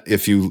 Even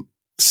if you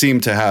seem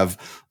to have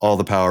all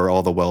the power,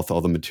 all the wealth,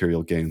 all the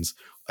material gains,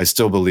 I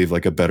still believe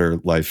like a better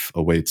life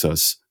awaits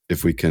us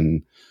if we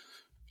can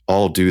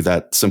all do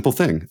that simple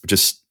thing.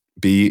 Just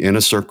be in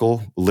a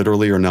circle,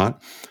 literally or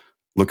not,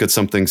 look at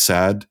something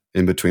sad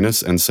in between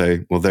us and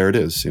say, well, there it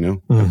is, you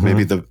know. Mm-hmm.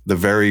 Maybe the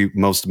very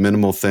most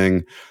minimal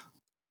thing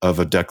of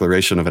a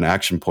declaration of an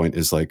action point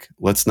is like,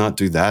 let's not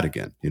do that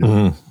again, you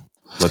know.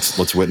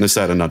 let's witness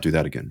that and not do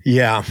that again.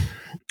 Yeah.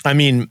 I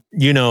mean,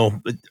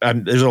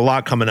 there's a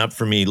lot coming up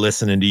for me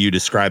listening to you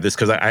describe this,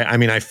 because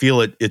I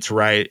feel it's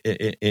right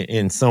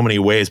in so many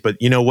ways. But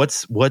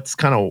what's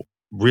kind of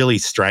really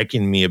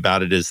striking me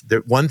about it is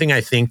that one thing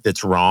I think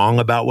that's wrong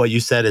about what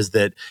you said is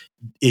that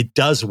it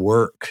does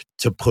work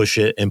to push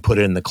it and put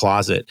it in the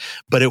closet,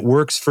 but it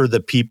works for the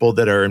people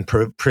that are in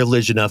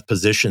privileged enough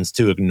positions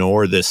to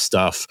ignore this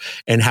stuff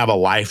and have a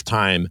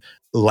lifetime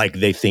like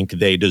they think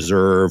they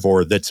deserve,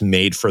 or that's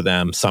made for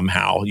them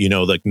somehow,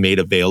 like made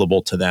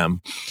available to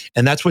them.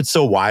 And that's what's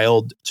so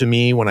wild to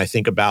me when I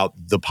think about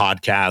the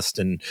podcast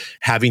and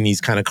having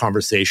these kind of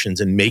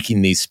conversations and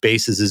making these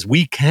spaces, is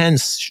we can,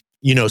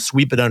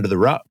 sweep it under the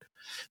rug.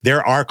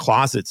 There are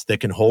closets that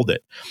can hold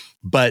it.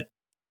 But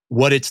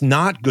what it's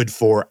not good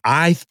for,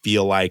 I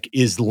feel like,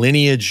 is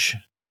lineage,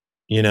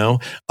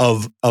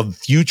 of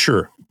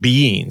future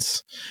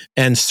beings.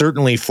 And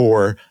certainly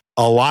for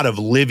a lot of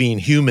living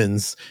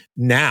humans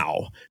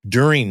now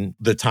during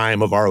the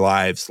time of our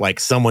lives, like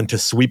someone to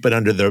sweep it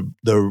under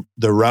the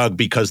rug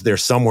because they're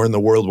somewhere in the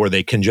world where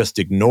they can just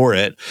ignore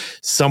it.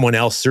 Someone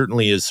else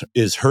certainly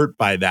is hurt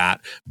by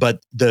that,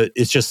 but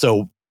it's just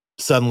so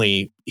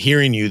suddenly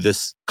hearing you,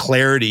 this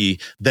clarity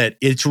that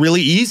it's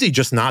really easy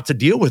just not to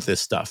deal with this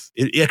stuff.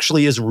 It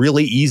actually is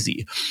really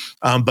easy.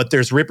 But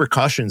there's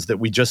repercussions that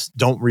we just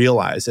don't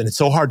realize. And it's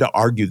so hard to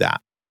argue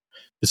that.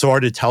 It's so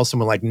hard to tell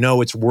someone like,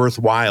 no, it's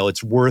worthwhile.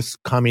 It's worth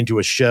coming to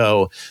a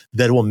show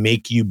that will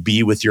make you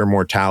be with your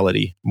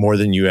mortality more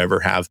than you ever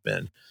have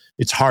been.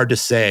 It's hard to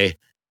say,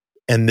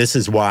 and this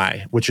is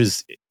why, which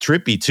is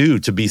trippy too,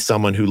 to be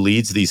someone who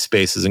leads these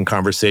spaces and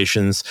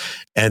conversations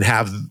and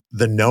have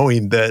the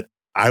knowing that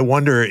I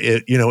wonder,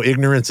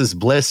 ignorance is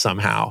bliss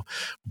somehow.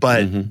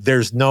 But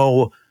there's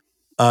no,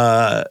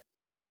 at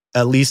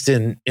least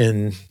in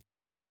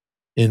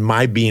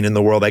my being in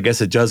the world, I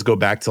guess it does go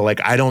back to like,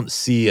 I don't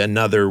see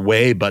another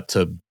way but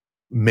to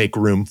make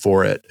room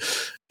for it.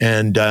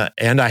 And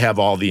I have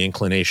all the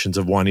inclinations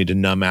of wanting to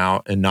numb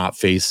out and not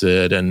face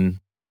it.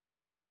 And,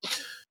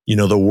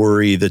 the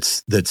worry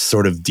that's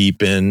sort of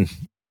deep in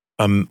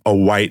a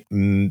white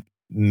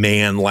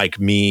man like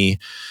me,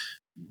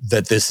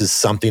 that this is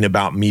something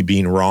about me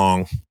being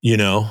wrong,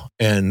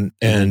 and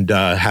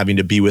having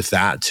to be with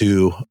that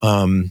too.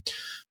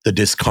 The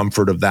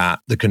discomfort of that,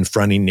 the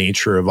confronting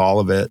nature of all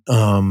of it.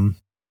 But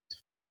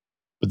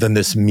then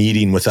this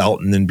meeting with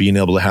Elton and being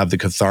able to have the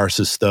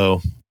catharsis,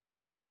 though.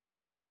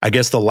 I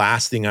guess the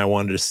last thing I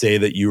wanted to say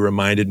that you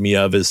reminded me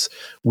of is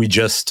we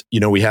just,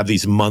 we have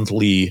these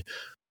monthly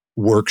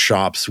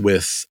workshops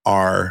with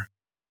our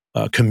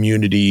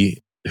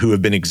community who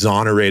have been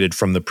exonerated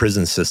from the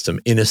prison system,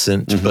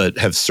 innocent, but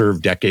have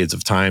served decades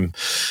of time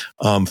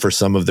for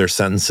some of their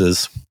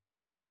sentences.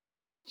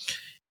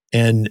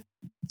 And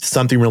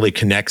something really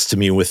connects to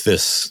me with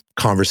this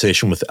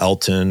conversation with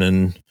Elton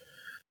and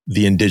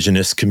the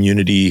indigenous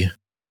community.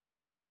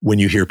 When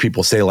you hear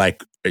people say,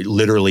 like,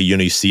 literally,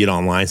 you see it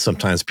online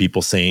sometimes,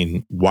 people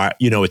saying, why,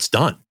 it's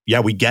done.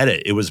 Yeah, we get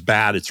it. It was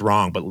bad. It's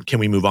wrong. But can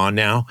we move on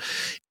now?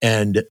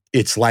 And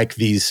it's like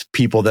these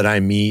people that I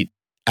meet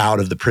out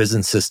of the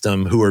prison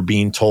system who are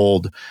being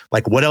told,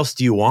 like, what else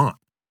do you want?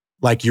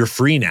 Like, you're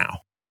free now.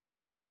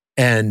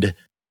 And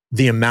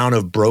the amount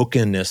of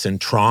brokenness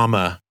and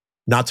trauma,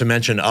 not to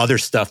mention other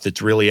stuff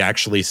that's really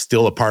actually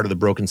still a part of the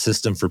broken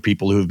system for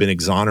people who have been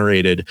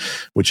exonerated,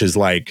 which is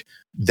like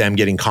them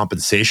getting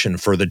compensation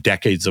for the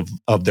decades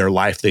of their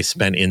life they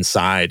spent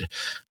inside.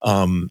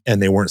 And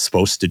they weren't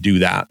supposed to do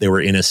that. They were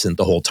innocent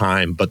the whole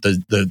time. But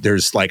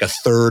there's like a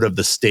third of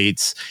the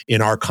states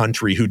in our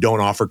country who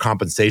don't offer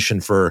compensation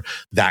for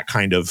that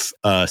kind of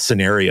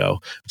scenario,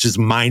 which is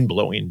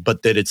mind-blowing,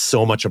 but that it's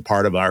so much a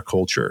part of our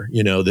culture.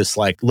 This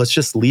like, let's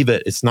just leave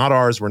it. It's not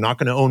ours. We're not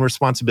going to own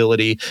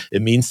responsibility.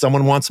 It means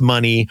someone wants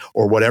money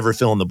or whatever,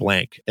 fill in the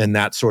blank. And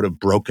that sort of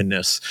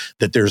brokenness,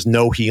 that there's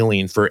no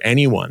healing for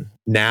anyone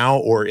now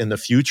or in the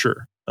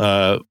future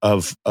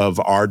of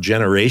our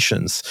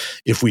generations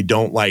if we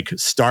don't like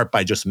start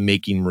by just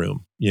making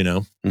room,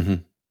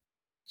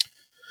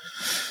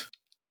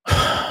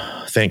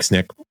 Thanks,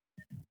 Nick.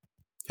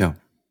 Yeah.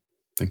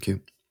 Thank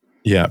you.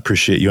 Yeah,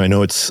 appreciate you. I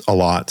know it's a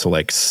lot to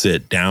like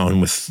sit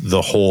down with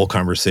the whole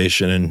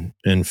conversation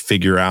and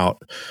figure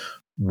out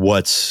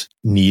what's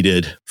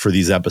needed for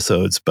these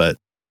episodes, but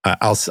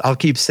I'll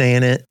keep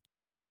saying it,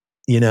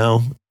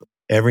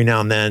 every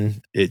now and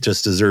then. It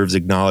just deserves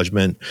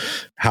acknowledgement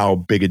how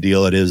big a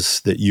deal it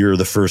is that you're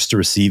the first to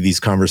receive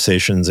these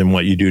conversations and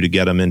what you do to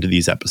get them into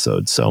these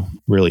episodes. So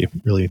really,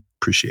 really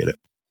appreciate it.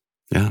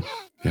 Yeah,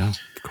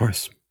 of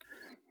course.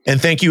 And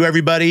thank you,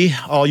 everybody,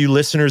 all you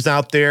listeners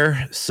out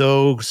there.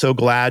 So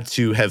glad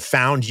to have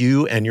found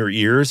you and your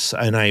ears.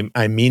 And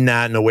I mean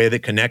that in a way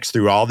that connects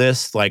through all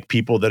this, like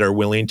people that are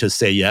willing to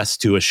say yes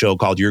to a show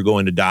called You're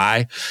Going to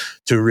Die,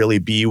 to really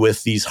be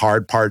with these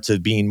hard parts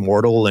of being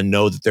mortal and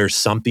know that there's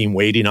something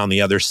waiting on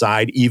the other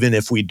side, even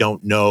if we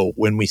don't know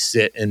when we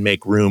sit and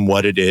make room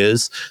what it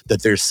is,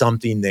 that there's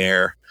something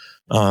there.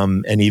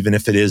 And even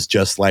if it is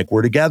just like,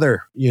 we're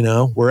together,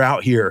 we're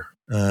out here.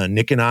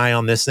 Nick and I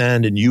on this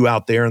end and you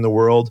out there in the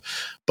world.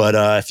 But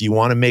if you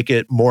want to make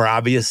it more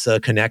obvious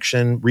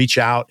connection, reach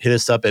out, hit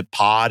us up at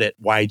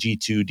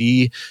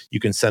pod@YG2D. You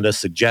can send us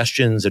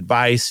suggestions,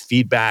 advice,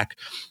 feedback.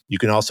 You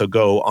can also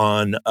go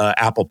on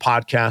Apple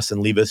Podcasts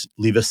and leave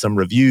us some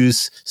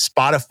reviews.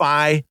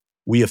 Spotify,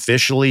 we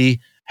officially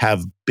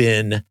have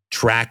been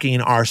tracking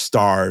our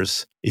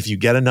stars. If you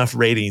get enough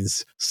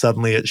ratings,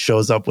 suddenly it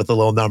shows up with a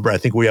little number. I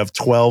think we have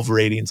 12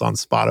 ratings on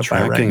Spotify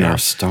right now. Tracking our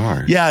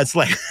stars. Yeah, it's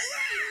like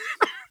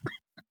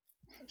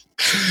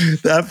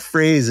that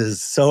phrase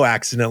is so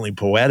accidentally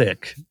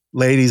poetic.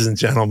 Ladies and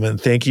gentlemen,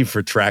 thank you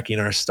for tracking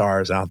our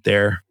stars out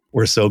there.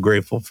 We're so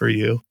grateful for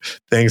you.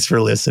 Thanks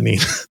for listening.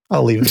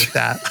 I'll leave it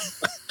at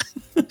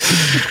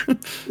that.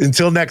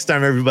 Until next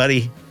time,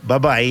 everybody.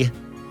 Bye-bye.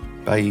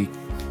 Bye.